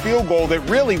 41-yard field goal that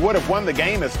really would have won the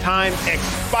game as time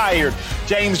expired.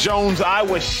 James Jones, I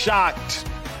was shocked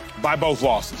by both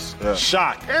losses. Yeah.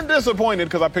 Shocked and disappointed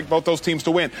because I picked both those teams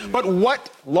to win. But what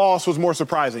loss was more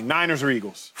surprising, Niners or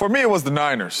Eagles? For me, it was the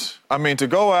Niners. I mean, to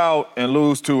go out and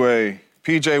lose to a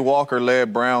P.J.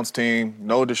 Walker-led Browns team,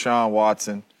 no Deshaun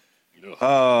Watson,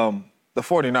 the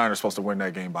 49ers supposed to win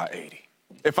that game by 80.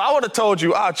 If I would have told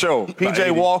you, Acho,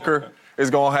 P.J. Walker is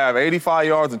going to have 85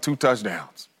 yards and 2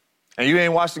 touchdowns, and you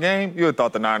ain't watched the game, you would have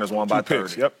thought the Niners won by 30.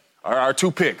 Picks, yep. Or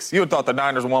 2 picks. You would have thought the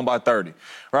Niners won by 30,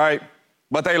 right?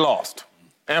 But they lost.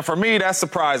 And for me, that's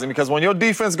surprising because when your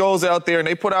defense goes out there and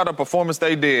they put out a performance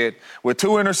they did with 2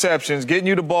 interceptions, getting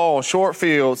you the ball on short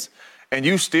fields, and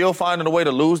you still finding a way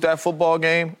to lose that football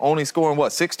game, only scoring,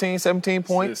 16, 17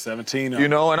 points? 17.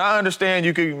 And I understand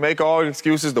you can make all the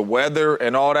excuses, the weather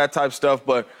and all that type of stuff,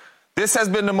 but this has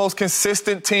been the most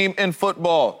consistent team in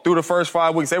football through the first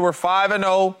 5 weeks. They were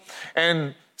 5-0,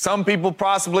 and some people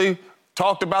possibly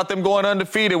talked about them going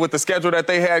undefeated with the schedule that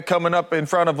they had coming up in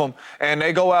front of them. And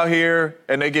they go out here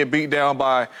and they get beat down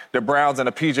by the Browns and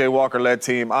a P.J. Walker-led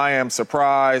team. I am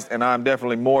surprised, and I'm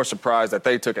definitely more surprised that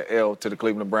they took an L to the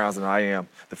Cleveland Browns than I am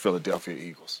the Philadelphia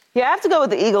Eagles. Yeah, I have to go with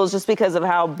the Eagles just because of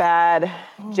how bad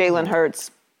Jalen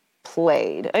Hurts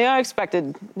played. I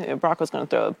expected Brock was going to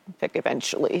throw a pick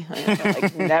eventually.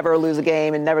 Never lose a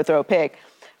game and never throw a pick.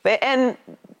 And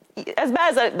as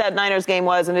bad as that Niners game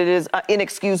was, and it is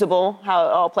inexcusable how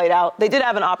it all played out, they did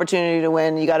have an opportunity to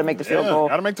win. You got to make the field goal.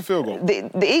 Got to make the field goal.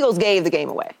 The Eagles gave the game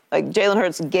away. Like, Jalen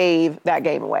Hurts gave that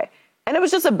game away. And it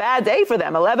was just a bad day for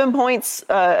them. 11 points,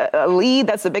 a lead.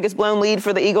 That's the biggest blown lead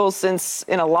for the Eagles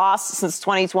in a loss since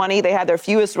 2020. They had their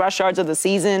fewest rush yards of the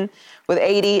season with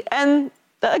 80. And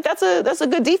that's a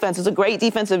good defense. It's a great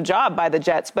defensive job by the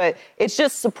Jets. But it's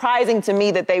just surprising to me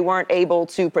that they weren't able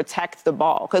to protect the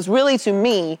ball. Because really, to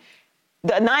me,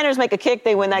 the Niners make a kick,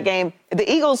 they win that game.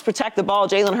 The Eagles protect the ball.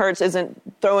 Jalen Hurts isn't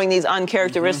throwing these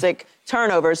uncharacteristic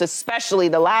turnovers, especially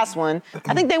the last one.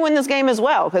 I think they win this game as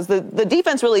well because the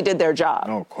defense really did their job.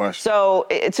 No question. So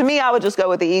to me, I would just go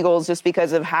with the Eagles just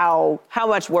because of how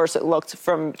much worse it looked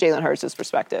from Jalen Hurts'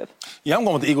 perspective. Yeah, I'm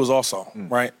going with the Eagles also,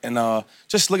 right? And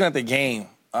just looking at the game,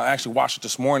 I actually watched it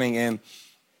this morning, and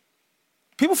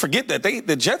people forget that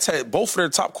the Jets had both of their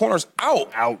top corners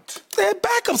out. They had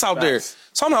backups out there.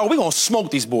 Somehow we're going to smoke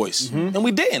these boys. And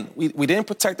we didn't. We didn't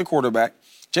protect the quarterback.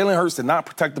 Jalen Hurts did not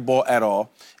protect the ball at all.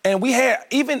 And we had,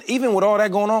 even with all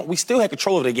that going on, we still had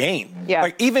control of the game. Yeah.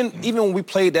 Like, even when we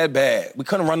played that bad, we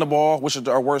couldn't run the ball, which is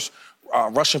our worst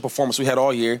rushing performance we had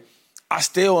all year. I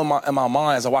still, in my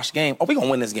mind, as I watched the game, we're going to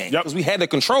win this game. Because we had the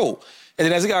control. And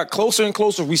then as it got closer and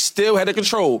closer, we still had the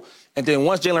control. And then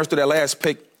once Jalen Hurts threw that last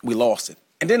pick, we lost it.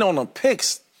 And then on the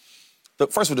picks,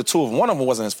 first with the two of them, one of them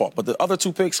wasn't his fault, but the other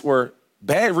two picks were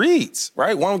bad reads,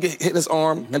 right? One hit his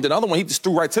arm, and then the other one, he just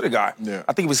threw right to the guy. Yeah.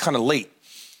 I think it was kind of late.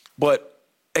 But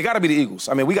it got to be the Eagles.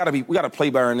 I mean, we got to play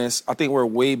better in this. I think we're a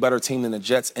way better team than the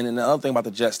Jets. And then the other thing about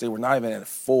the Jets, they were not even at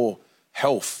full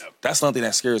health. That's another thing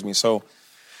that scares me. So,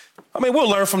 I mean, we'll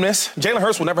learn from this. Jalen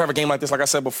Hurts will never have a game like this. Like I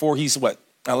said before, he's in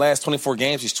the last 24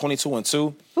 games, he's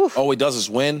 22-2. All he does is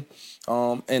win.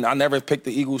 And I never picked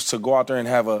the Eagles to go out there and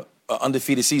have a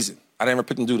undefeated season. I never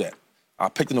picked them to do that. I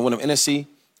picked them to win the NFC,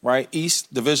 right?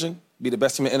 East Division, be the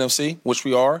best team in the NFC, which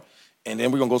we are. And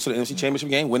then we're going to go to the NFC Championship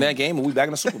game, win that game, and we'll be back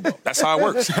in the Super Bowl. That's how it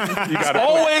works.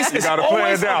 It's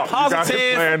always a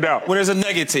positive when there's a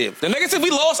negative. The negative,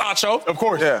 we lost, Acho. Of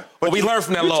course. Yeah. But we learned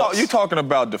from that loss. You're talking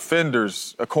about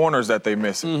defenders, corners that they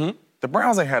miss. The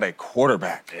Browns ain't had a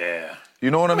quarterback. Yeah.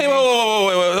 You know what I mean?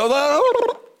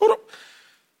 Wait.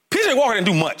 P.J. Walker didn't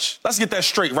do much. Let's get that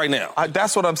straight right now.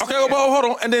 That's what I'm saying. Okay, well, hold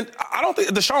on. And then I don't think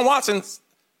Deshaun Watson's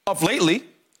up lately.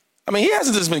 I mean, he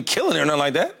hasn't just been killing it or nothing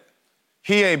like that.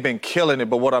 He ain't been killing it,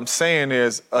 but what I'm saying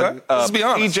is Let's be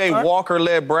honest. P.J.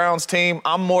 Walker-led Browns team,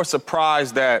 I'm more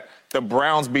surprised that the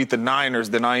Browns beat the Niners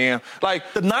than I am.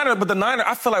 Like the Niners,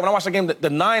 I feel like when I watched the game, the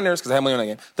Niners, because I had money on that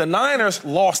game, the Niners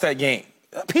lost that game.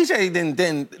 PJ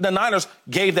didn't, the Niners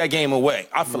gave that game away,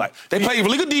 I feel like. They played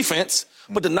really good defense,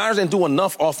 but the Niners didn't do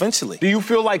enough offensively. Do you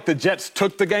feel like the Jets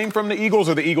took the game from the Eagles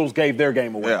or the Eagles gave their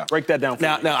game away? Yeah. Break that down for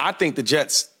me. Now, I think the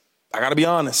Jets, I got to be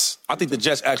honest, I think the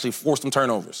Jets actually forced some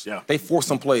turnovers. Yeah. They forced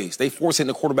some plays. They forced hitting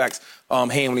the quarterback's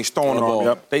hand when he's throwing the ball.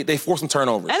 Yep. They forced some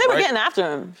turnovers. And they were getting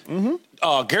after him.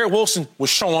 Garrett Wilson was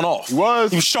showing off. He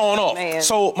was showing off. Man.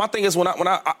 So my thing is when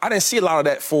I didn't see a lot of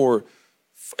that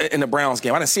in the Browns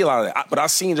game. I didn't see a lot of that. But I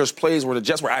seen there's plays where the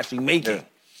Jets were actually making. Yeah.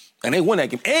 And they win that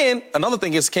game. And another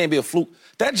thing is can't be a fluke.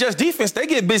 That Jets defense, they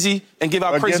get busy and give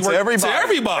out crazy work to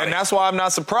everybody. And that's why I'm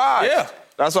not surprised. Yeah.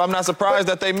 That's why I'm not surprised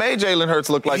that they made Jalen Hurts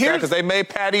look like that, because they made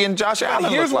Patty and Josh Allen look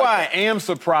like that. Here's why I am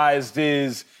surprised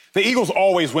is the Eagles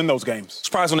always win those games.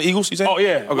 Surprised on the Eagles, you say? Oh,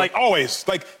 yeah. Okay. Like, always.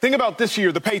 Like, think about this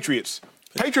year, the Patriots.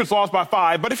 Patriots lost by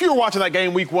 5, but if you were watching that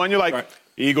game week 1, you're like,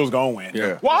 Eagles going to win.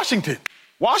 Yeah.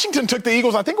 Washington took the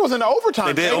Eagles, I think it was in the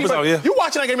overtime. They did, overtime, yeah. You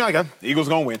watching that game, you're like, the Eagles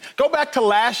going to win. Go back to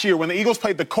last year when the Eagles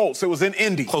played the Colts. It was in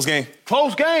Indy. Close game.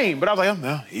 But I was like,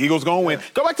 no, Eagles going to win.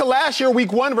 Go back to last year,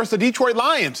 week 1 versus the Detroit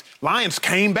Lions. Lions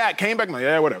came back. I'm like,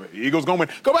 yeah, whatever. Eagles going to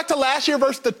win. Go back to last year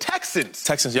versus the Texans.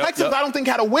 Texans, I don't think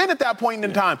had a win at that point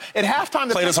in time. At halftime,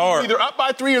 the Texans were either up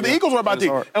by 3 or the Eagles were up by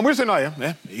 3. And we're saying,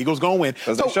 the Eagles going to win.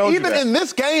 So even in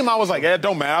this game, I was like, it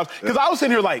don't matter. Because I was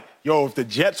sitting here like, yo, if the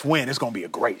Jets win, it's going to be a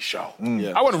great show.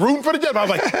 I wasn't rooting for the Jets, but I was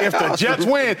like, if the Jets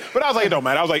win. But I was like, it don't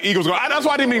matter. I was like, Eagles going. That's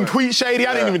why I didn't even tweet Shady.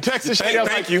 I didn't even text it Shady.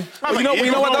 Thank you.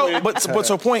 You know what, though? But to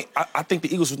your point, I think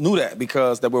the Eagles knew that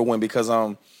they were winning because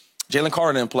Jalen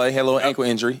Carter didn't play, had a little ankle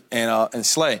injury, and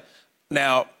Slay.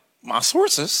 Now, my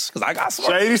sources, because I got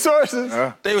sources. Shady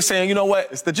sources. They were saying, you know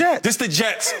what? It's the Jets. This the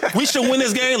Jets. We should win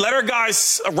this game. Let our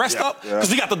guys rest up because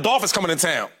we got the Dolphins coming to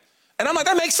town. And I'm like,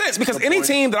 that makes sense because any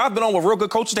team that I've been on with real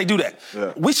good coaches, they do that.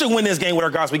 Yeah. We should win this game with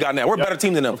our guys we got now. We're a better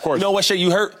team than them. Of course. You know what, Shay,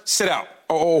 you hurt? Sit out.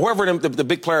 Or whoever the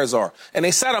big players are. And they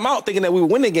sat them out thinking that we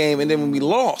would win the game, and then we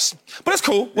lost. But it's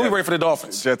cool. We'll be ready for the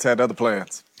Dolphins. Jets had other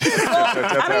plans.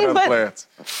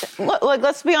 Look,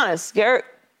 let's be honest. Garrett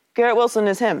Wilson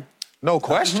is him. No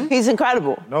question. He's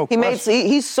incredible. No question.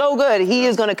 He's so good. He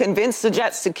is going to convince the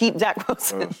Jets to keep Zach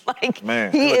Wilson.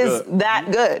 He is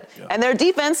that good. Yeah. And their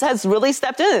defense has really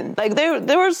stepped in. Like,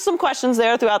 there were some questions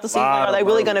there throughout the season. Are they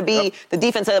really going to be the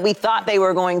defense that we thought they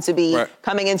were going to be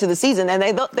coming into the season? And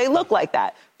they look like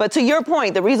that. But to your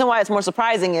point, the reason why it's more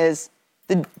surprising is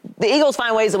the Eagles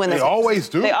find ways to win this. They always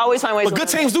do. They always find ways to win. But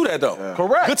good teams do that, though. Yeah.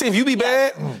 Correct. Good teams, you be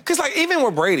bad. Because, like, even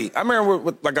with Brady, I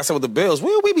remember, like I said, with the Bills,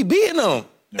 we be beating them.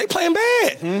 They playing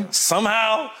bad. Mm-hmm.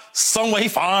 Somehow, some way,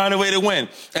 find a way to win.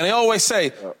 And they always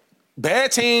say,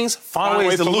 bad teams find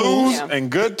ways to lose. Yeah. And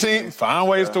good teams find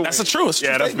ways to win. That's the truth.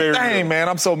 Yeah, that's very Dang, man,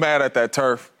 I'm so mad at that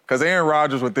turf. Because Aaron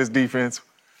Rodgers with this defense.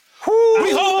 Let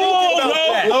me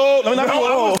not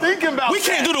I was thinking about We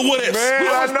can't do the what ifs. Man,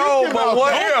 I know, but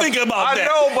what if? Don't think about that.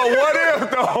 I know, but what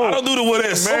if, though? I don't do the what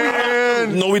ifs.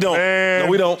 Man. No, we don't. Man.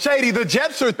 No, we don't. Shady, the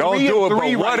Jets are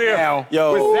 3-3 what if? now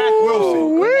Yo. with Zach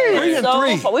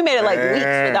Wilson. 3-3. We made it like weeks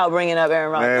without bringing up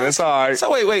Aaron Rodgers. Man, it's all right.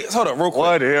 So wait, hold up, real quick.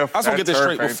 What if? I just want to get this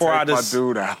straight before I just my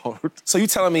dude out. So you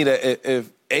telling me that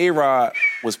if A-Rod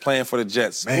was playing for the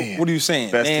Jets, what are you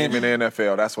saying? Best team in the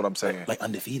NFL. That's what I'm saying. Like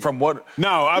undefeated. From what?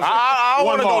 No, I don't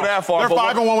want to go that far. They're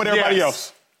 5-1 with everybody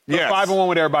else. They're 5-1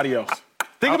 with everybody else.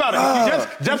 Think about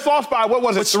it. Jets lost by, what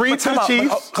was it, 3 to the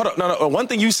Chiefs? Hold up. No. One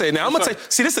thing you say. Now, I'm going to say,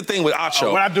 see, this is the thing with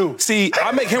Acho. What I do? See,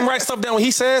 I make him write stuff down when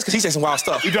he says, because he says some wild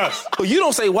stuff. He does. But you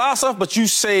don't say wild stuff, but you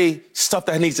say stuff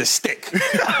that needs to stick.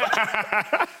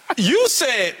 You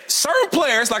said certain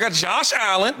players, like a Josh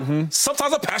Allen,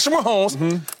 sometimes a Patrick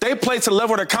Mahomes, they play to the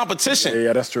level of their competition.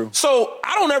 Yeah, that's true. So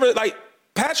I don't ever, like,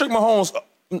 Patrick Mahomes,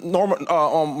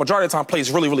 majority of the time plays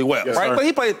really, really well, right? Sir.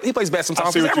 But he plays bad sometimes.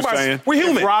 I see what you're saying. We're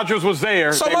human. If Rodgers was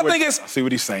there, so my thing is, I see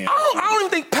what he's saying. I don't even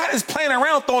think Pat is playing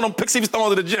around throwing them picks he was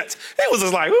throwing to the Jets. It was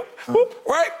just like, whoop, whoop,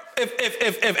 right?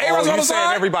 If A-Rod's on the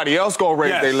side, everybody else gonna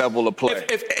raise their level of play.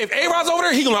 If A-Rod's over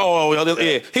there, he gonna he gonna do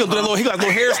that he got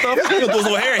little hair stuff. He gonna do his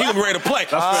little hair. He gonna be ready to play.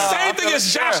 Same thing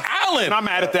as Josh Allen. I'm not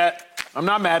mad at that. I'm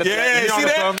not mad at that. Yeah, see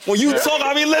that? When you talk,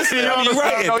 I be listening. You're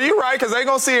right. No, you're right, because they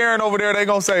gonna see Aaron over there. They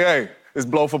gonna say, hey, it's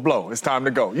blow for blow. It's time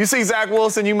to go. You see Zach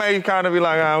Wilson, you may kind of be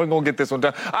like, we're going to get this one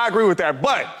done. I agree with that.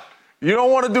 But you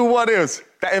don't want to do what is.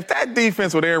 If that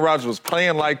defense with Aaron Rodgers was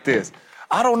playing like this,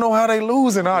 I don't know how they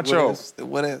losing, Acho.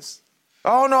 What is? I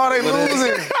don't know how they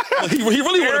losing. He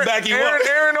really want to back you up.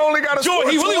 Aaron only got to score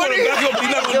 20. He really want to back you up, but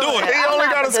he's not going to do it. He only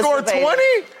got to score 20? What?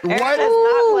 Not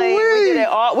playing. We did it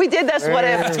all. We did this what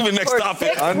if. That's the next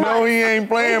topic. I know he ain't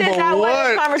playing, but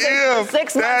what if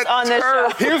 6 months on this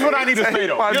show? Here's what I need to say,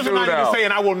 though. Here's what I need to say,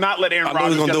 and I will not let Aaron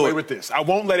Rodgers get away with this. I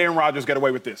won't let Aaron Rodgers get away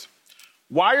with this.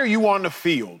 Why are you on the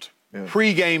field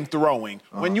pre-game throwing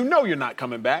when you know you're not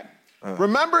coming back?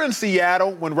 Remember in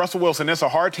Seattle when Russell Wilson, it's a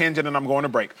hard tangent and I'm going to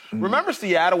break. Remember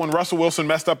Seattle when Russell Wilson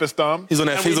messed up his thumb? He's on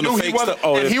the fake stuff.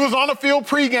 He was on the field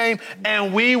pregame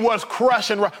and we was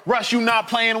crushing. Russ, you not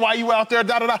playing while you out there,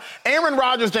 da-da-da. Aaron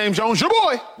Rodgers, James Jones, your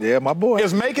boy. Yeah, my boy.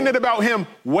 Is making it about him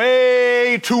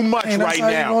way too much right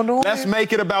now. Let's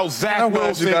make it about Zach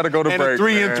Wilson and the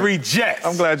 3-3 Jets.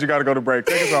 I'm glad you got to go to break.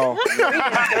 Take us on.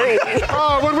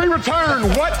 When we return,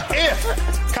 what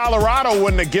if Colorado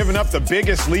wouldn't have given up the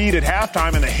biggest lead at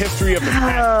halftime in the history of the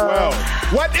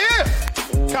Pac-12? What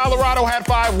if Colorado had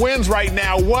 5 wins right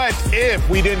now? What if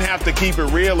we didn't have to keep it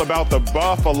real about the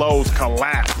Buffaloes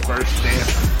collapse versus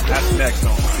Stanford? That's next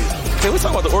on the field. Can we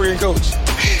talk about the Oregon coach?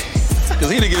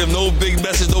 Because he didn't give him no big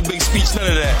message, no big speech, none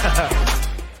of that.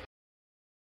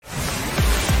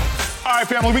 All right,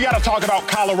 family, we got to talk about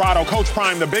Colorado. Coach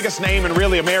Prime, the biggest name in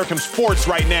really American sports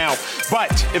right now.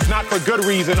 But it's not for good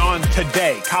reason on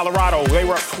today. Colorado, they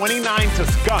were up 29 to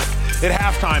skunk at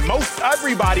halftime. Most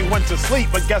everybody went to sleep,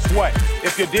 but guess what?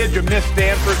 If you did, you missed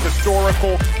Stanford's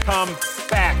historical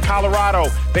comeback. Colorado,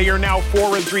 they are now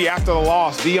 4-3 after the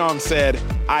loss. Dion said,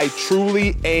 I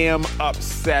truly am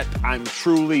upset. I'm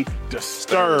truly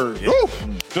disturbed.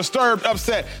 Disturbed,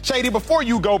 upset. Shady, before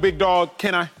you go, big dog,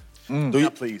 can I?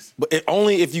 Please. But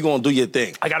only if you're going to do your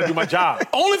thing. I got to do my job.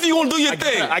 Only if you're going to do your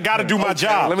thing. I got to do my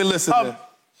job. Let me listen.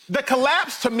 The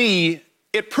collapse, to me,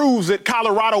 it proves that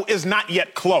Colorado is not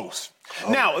yet close.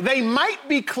 Now, they might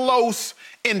be close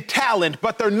in talent,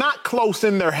 but they're not close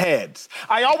in their heads.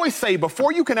 I always say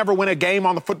before you can ever win a game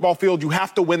on the football field, you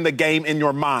have to win the game in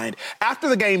your mind. After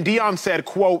the game, Dion said,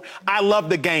 quote, I love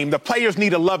the game. The players need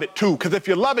to love it too, because if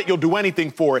you love it, you'll do anything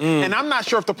for it. And I'm not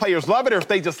sure if the players love it or if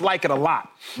they just like it a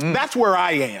lot. That's where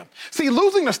I am. See,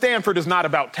 losing to Stanford is not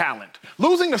about talent.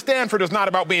 Losing to Stanford is not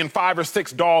about being 5 or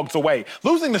 6 dogs away.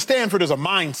 Losing to Stanford is a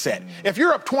mindset. If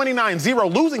you're up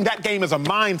 29-0, losing that game is a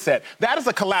mindset. That is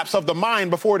a collapse of the mind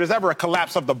before it is ever a collapse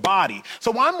collapse of the body.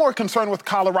 So I'm more concerned with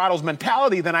Colorado's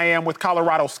mentality than I am with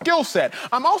Colorado's skill set.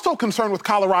 I'm also concerned with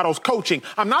Colorado's coaching.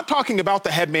 I'm not talking about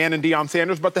the head man and Deion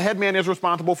Sanders, but the head man is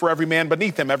responsible for every man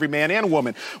beneath him, every man and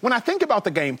woman. When I think about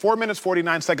the game, 4 minutes,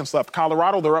 49 seconds left.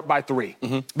 Colorado, they're up by 3.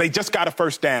 They just got a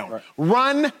first down. Right.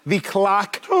 Run the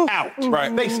clock out.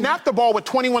 Right. They snapped the ball with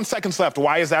 21 seconds left.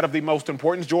 Why is that of the most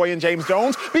importance, Joy and James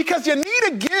Jones? Because you need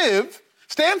to give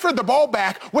Stanford the ball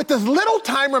back with as little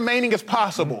time remaining as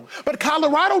possible. But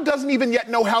Colorado doesn't even yet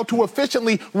know how to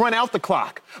efficiently run out the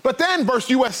clock. But then versus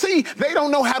USC, they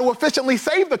don't know how to efficiently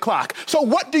save the clock. So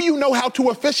what do you know how to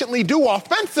efficiently do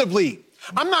offensively?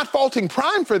 I'm not faulting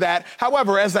Prime for that.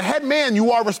 However, as the head man,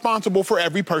 you are responsible for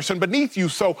every person beneath you.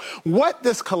 So what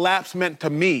this collapse meant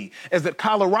to me is that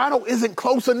Colorado isn't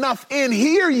close enough in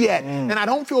here yet. And I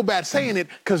don't feel bad saying it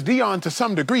because Deion, to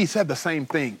some degree, said the same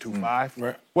thing, 2-5.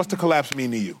 Right. What's the collapse mean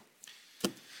to you?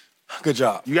 Good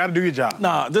job. You got to do your job.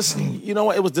 Nah, you know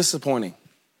what? It was disappointing,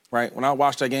 right? When I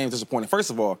watched that game, it was disappointing.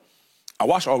 First of all, I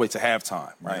watched all the way to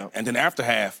halftime, right? And then after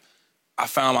half, I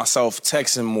found myself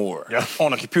texting more,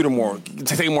 on the computer more,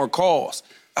 taking more calls.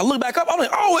 I look back up, I'm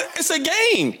like, oh, it's a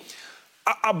game.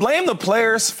 I blame the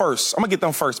players first. I'm going to get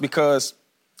them first because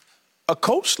a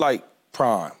coach like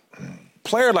Prime,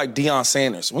 player like Deion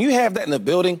Sanders, when you have that in the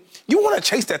building, you want to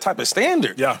chase that type of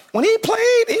standard. Yeah. When he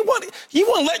played, he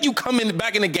wouldn't let you come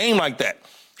back in the game like that.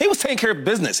 He was taking care of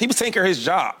business. He was taking care of his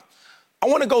job. I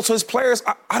want to go to his players.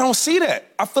 I don't see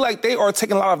that. I feel like they are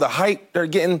taking a lot of the hype they're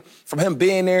getting from him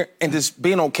being there and just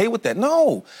being okay with that.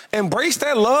 No. Embrace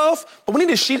that love, but we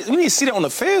need to see that on the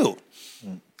field.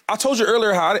 I told you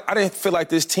earlier how I didn't feel like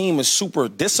this team is super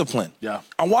disciplined. Yeah.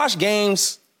 I watched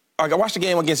the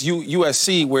game against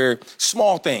USC where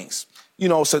small things,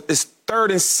 so it's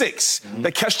 3rd and 6.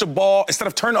 They catch the ball, instead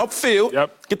of turning upfield,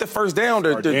 get the first down,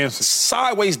 they're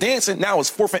sideways dancing. Now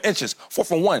it's 4th and inches, 4th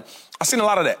and 1. I've seen a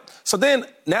lot of that. So then,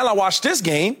 now I watch this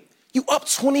game, you up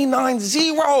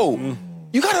 29-0.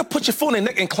 You got to put your foot in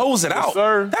the neck and close it out.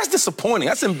 Sir. That's disappointing.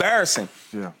 That's embarrassing.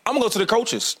 Yeah. I'm going to go to the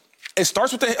coaches. It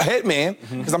starts with the head man,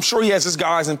 because I'm sure he has his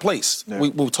guys in place. Yeah.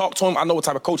 We'll talk to him. I know what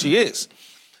type of coach he is.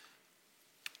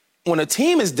 When a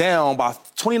team is down by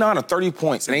 29 or 30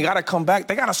 points and they got to come back,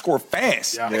 they got to score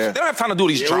fast. Yeah. They don't have time to do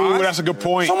these drives. Ooh, that's a good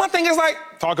point. So my thing is like,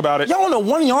 Talk about it. y'all on the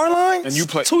 1 yard line? And you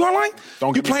play 2 yard line?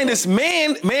 Don't you get me playing this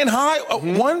man high,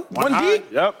 one high.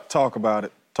 deep? Yep. Talk about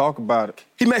it. Talk about it.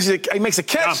 He makes a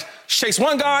catch, shakes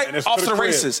one guy And it's off to to the the crib.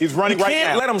 races. He's running you right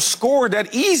can't now. let him score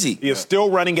that easy. He is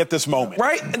still running at this moment.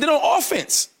 Right? And then on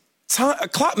offense,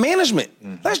 clock management.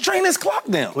 Let's drain this clock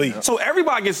down. Please. So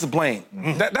everybody gets the blame.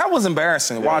 That was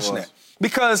embarrassing watching that.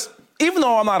 Because even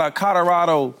though I'm not a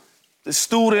Colorado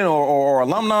student or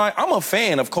alumni, I'm a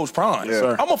fan of Coach Prime.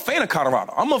 Yeah. I'm a fan of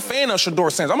Colorado. I'm a fan of Shador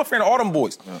Sanders. I'm a fan of all them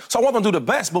boys. So I want them to do the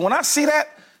best. But when I see that,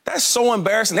 that's so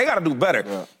embarrassing. They got to do better.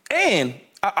 Yeah. And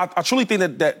I truly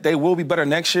think that they will be better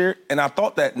next year. And I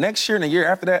thought that next year and the year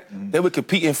after that, they would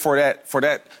compete for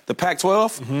the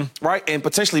Pac-12, right? And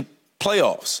potentially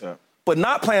playoffs. Yeah. But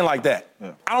not playing like that.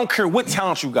 Yeah. I don't care what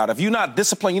talent you got. If you're not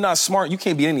disciplined, you're not smart, you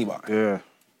can't beat anybody. Yeah.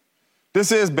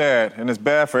 This is bad, and it's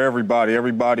bad for everybody.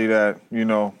 Everybody that,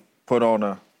 put on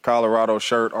a Colorado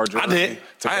shirt or jersey. I did.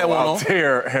 To I had go one out on.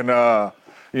 there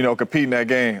and, compete in that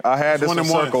game. I had this One one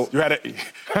and one. circled. You had it.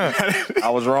 I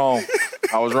was wrong.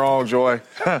 Joy.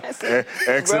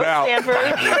 Exit out. Stanford.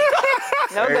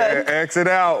 No good. Exit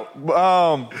out.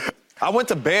 I went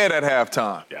to bed at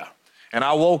halftime. Yeah. And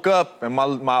I woke up, and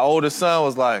my oldest son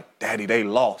was like, Daddy, they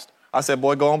lost. I said,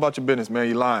 boy, go on about your business, man.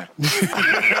 You lying.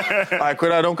 Like,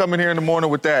 don't come in here in the morning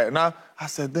with that. And I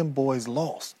said, them boys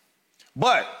lost.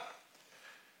 But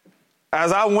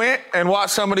as I went and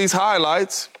watched some of these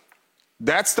highlights,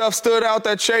 that stuff stood out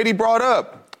that Shady brought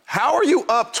up. How are you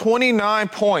up 29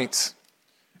 points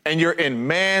and you're in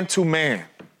man-to-man?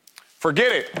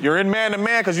 Forget it. You're in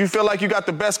man-to-man because you feel like you got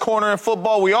the best corner in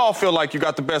football. We all feel like you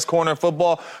got the best corner in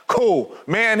football. Cool.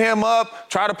 Man him up.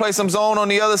 Try to play some zone on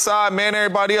the other side. Man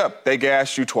everybody up. They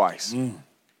gassed you twice.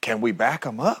 Can we back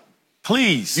them up?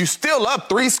 Please. You still up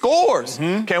 3 scores.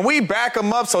 Can we back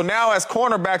them up so now as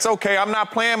cornerbacks, okay, I'm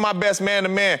not playing my best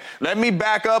man-to-man. Let me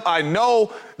back up. I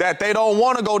know that they don't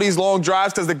want to go these long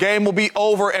drives because the game will be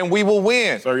over and we will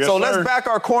win. Yes, Let's sir. back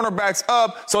our cornerbacks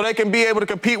up so they can be able to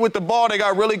compete with the ball. They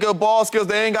got really good ball skills.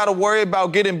 They ain't got to worry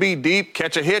about getting beat deep,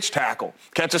 catch a hitch tackle,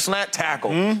 catch a slant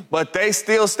tackle. But they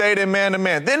still stayed in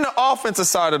man-to-man. Then the offensive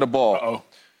side of the ball. Uh-oh.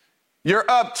 You're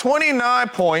up 29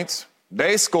 points.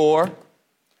 They score.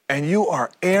 And you are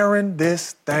airing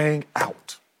this thing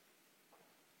out.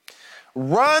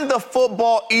 Run the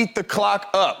football, eat the clock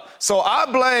up. So I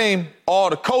blame all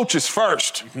the coaches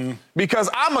first because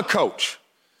I'm a coach.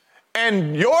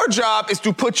 And your job is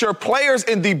to put your players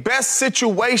in the best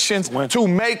situations to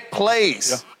make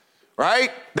plays. Yeah.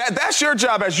 Right? That's your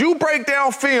job. As you break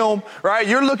down film, right,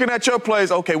 you're looking at your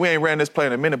plays. Okay, we ain't ran this play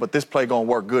in a minute, but this play going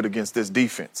to work good against this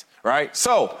defense. Right?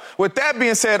 So, with that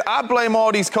being said, I blame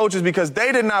all these coaches because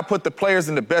they did not put the players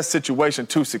in the best situation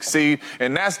to succeed,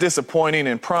 and that's disappointing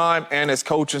in Prime and his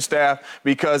coaching staff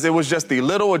because it was just the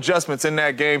little adjustments in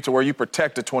that game to where you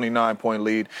protect a 29-point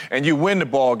lead and you win the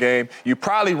ball game. You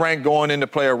probably rank going into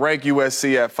play a rank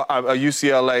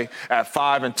UCLA at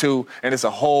 5-2, and it's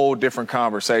a whole different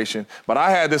conversation. But I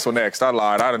had this one next. I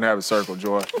lied. I didn't have it circled,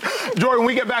 Joy. Joy, when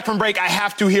we get back from break, I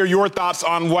have to hear your thoughts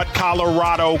on what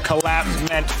Colorado collapse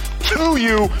meant to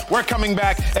you. We're coming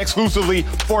back exclusively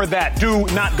for that. Do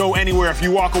not go anywhere. If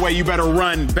you walk away, you better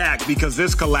run back because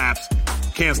this collapse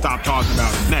can't stop talking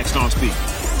about it. Next on Speak.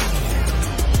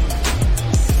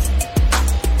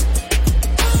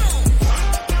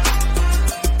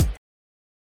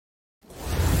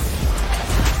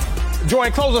 Joy,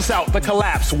 close us out. The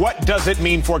collapse. What does it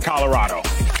mean for Colorado?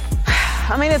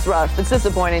 I mean, it's rough. It's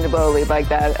disappointing to blow a lead like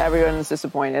that. Everyone is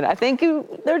disappointed. I think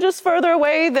they're just further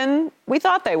away than we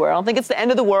thought they were. I don't think it's the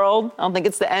end of the world. I don't think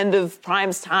it's the end of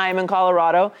Prime's time in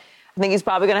Colorado. I think he's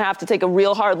probably going to have to take a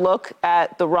real hard look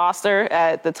at the roster,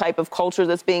 at the type of culture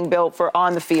that's being built for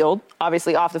on the field.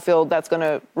 Obviously, off the field, that's going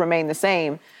to remain the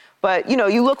same. But, you know,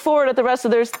 you look forward at the rest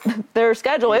of their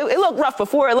schedule. It looked rough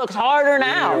before. It looks harder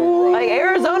now. Like,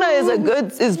 Arizona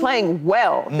is playing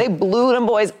well. They blew them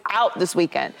boys out this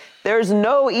weekend. There's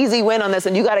no easy win on this,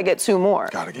 and you got to get two more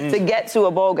to get to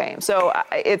a bowl game. So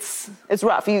it's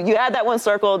rough. You had that one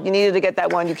circled. You needed to get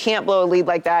that one. You can't blow a lead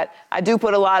like that. I do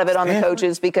put a lot of it on the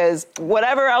coaches because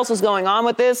whatever else is going on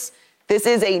with this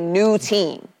is a new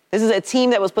team. This is a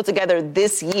team that was put together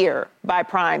this year by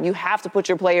Prime. You have to put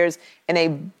your players in a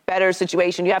better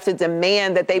situation. You have to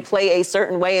demand that they play a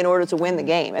certain way in order to win the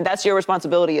game. And that's your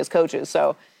responsibility as coaches.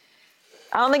 So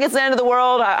I don't think it's the end of the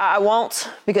world. I won't,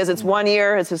 because it's 1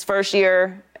 year. It's his first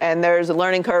year, and there's a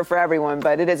learning curve for everyone.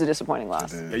 But it is a disappointing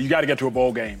loss. Yeah, you got to get to a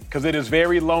bowl game, because it is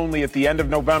very lonely at the end of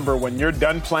November when you're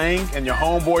done playing and your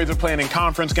homeboys are playing in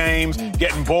conference games,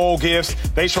 getting bowl gifts.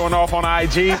 They showing off on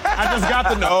IG. I just got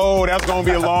to know that's going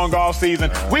to be a long off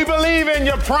season. We believe in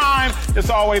your Prime. It's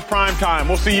always prime time.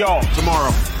 We'll see y'all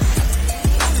tomorrow.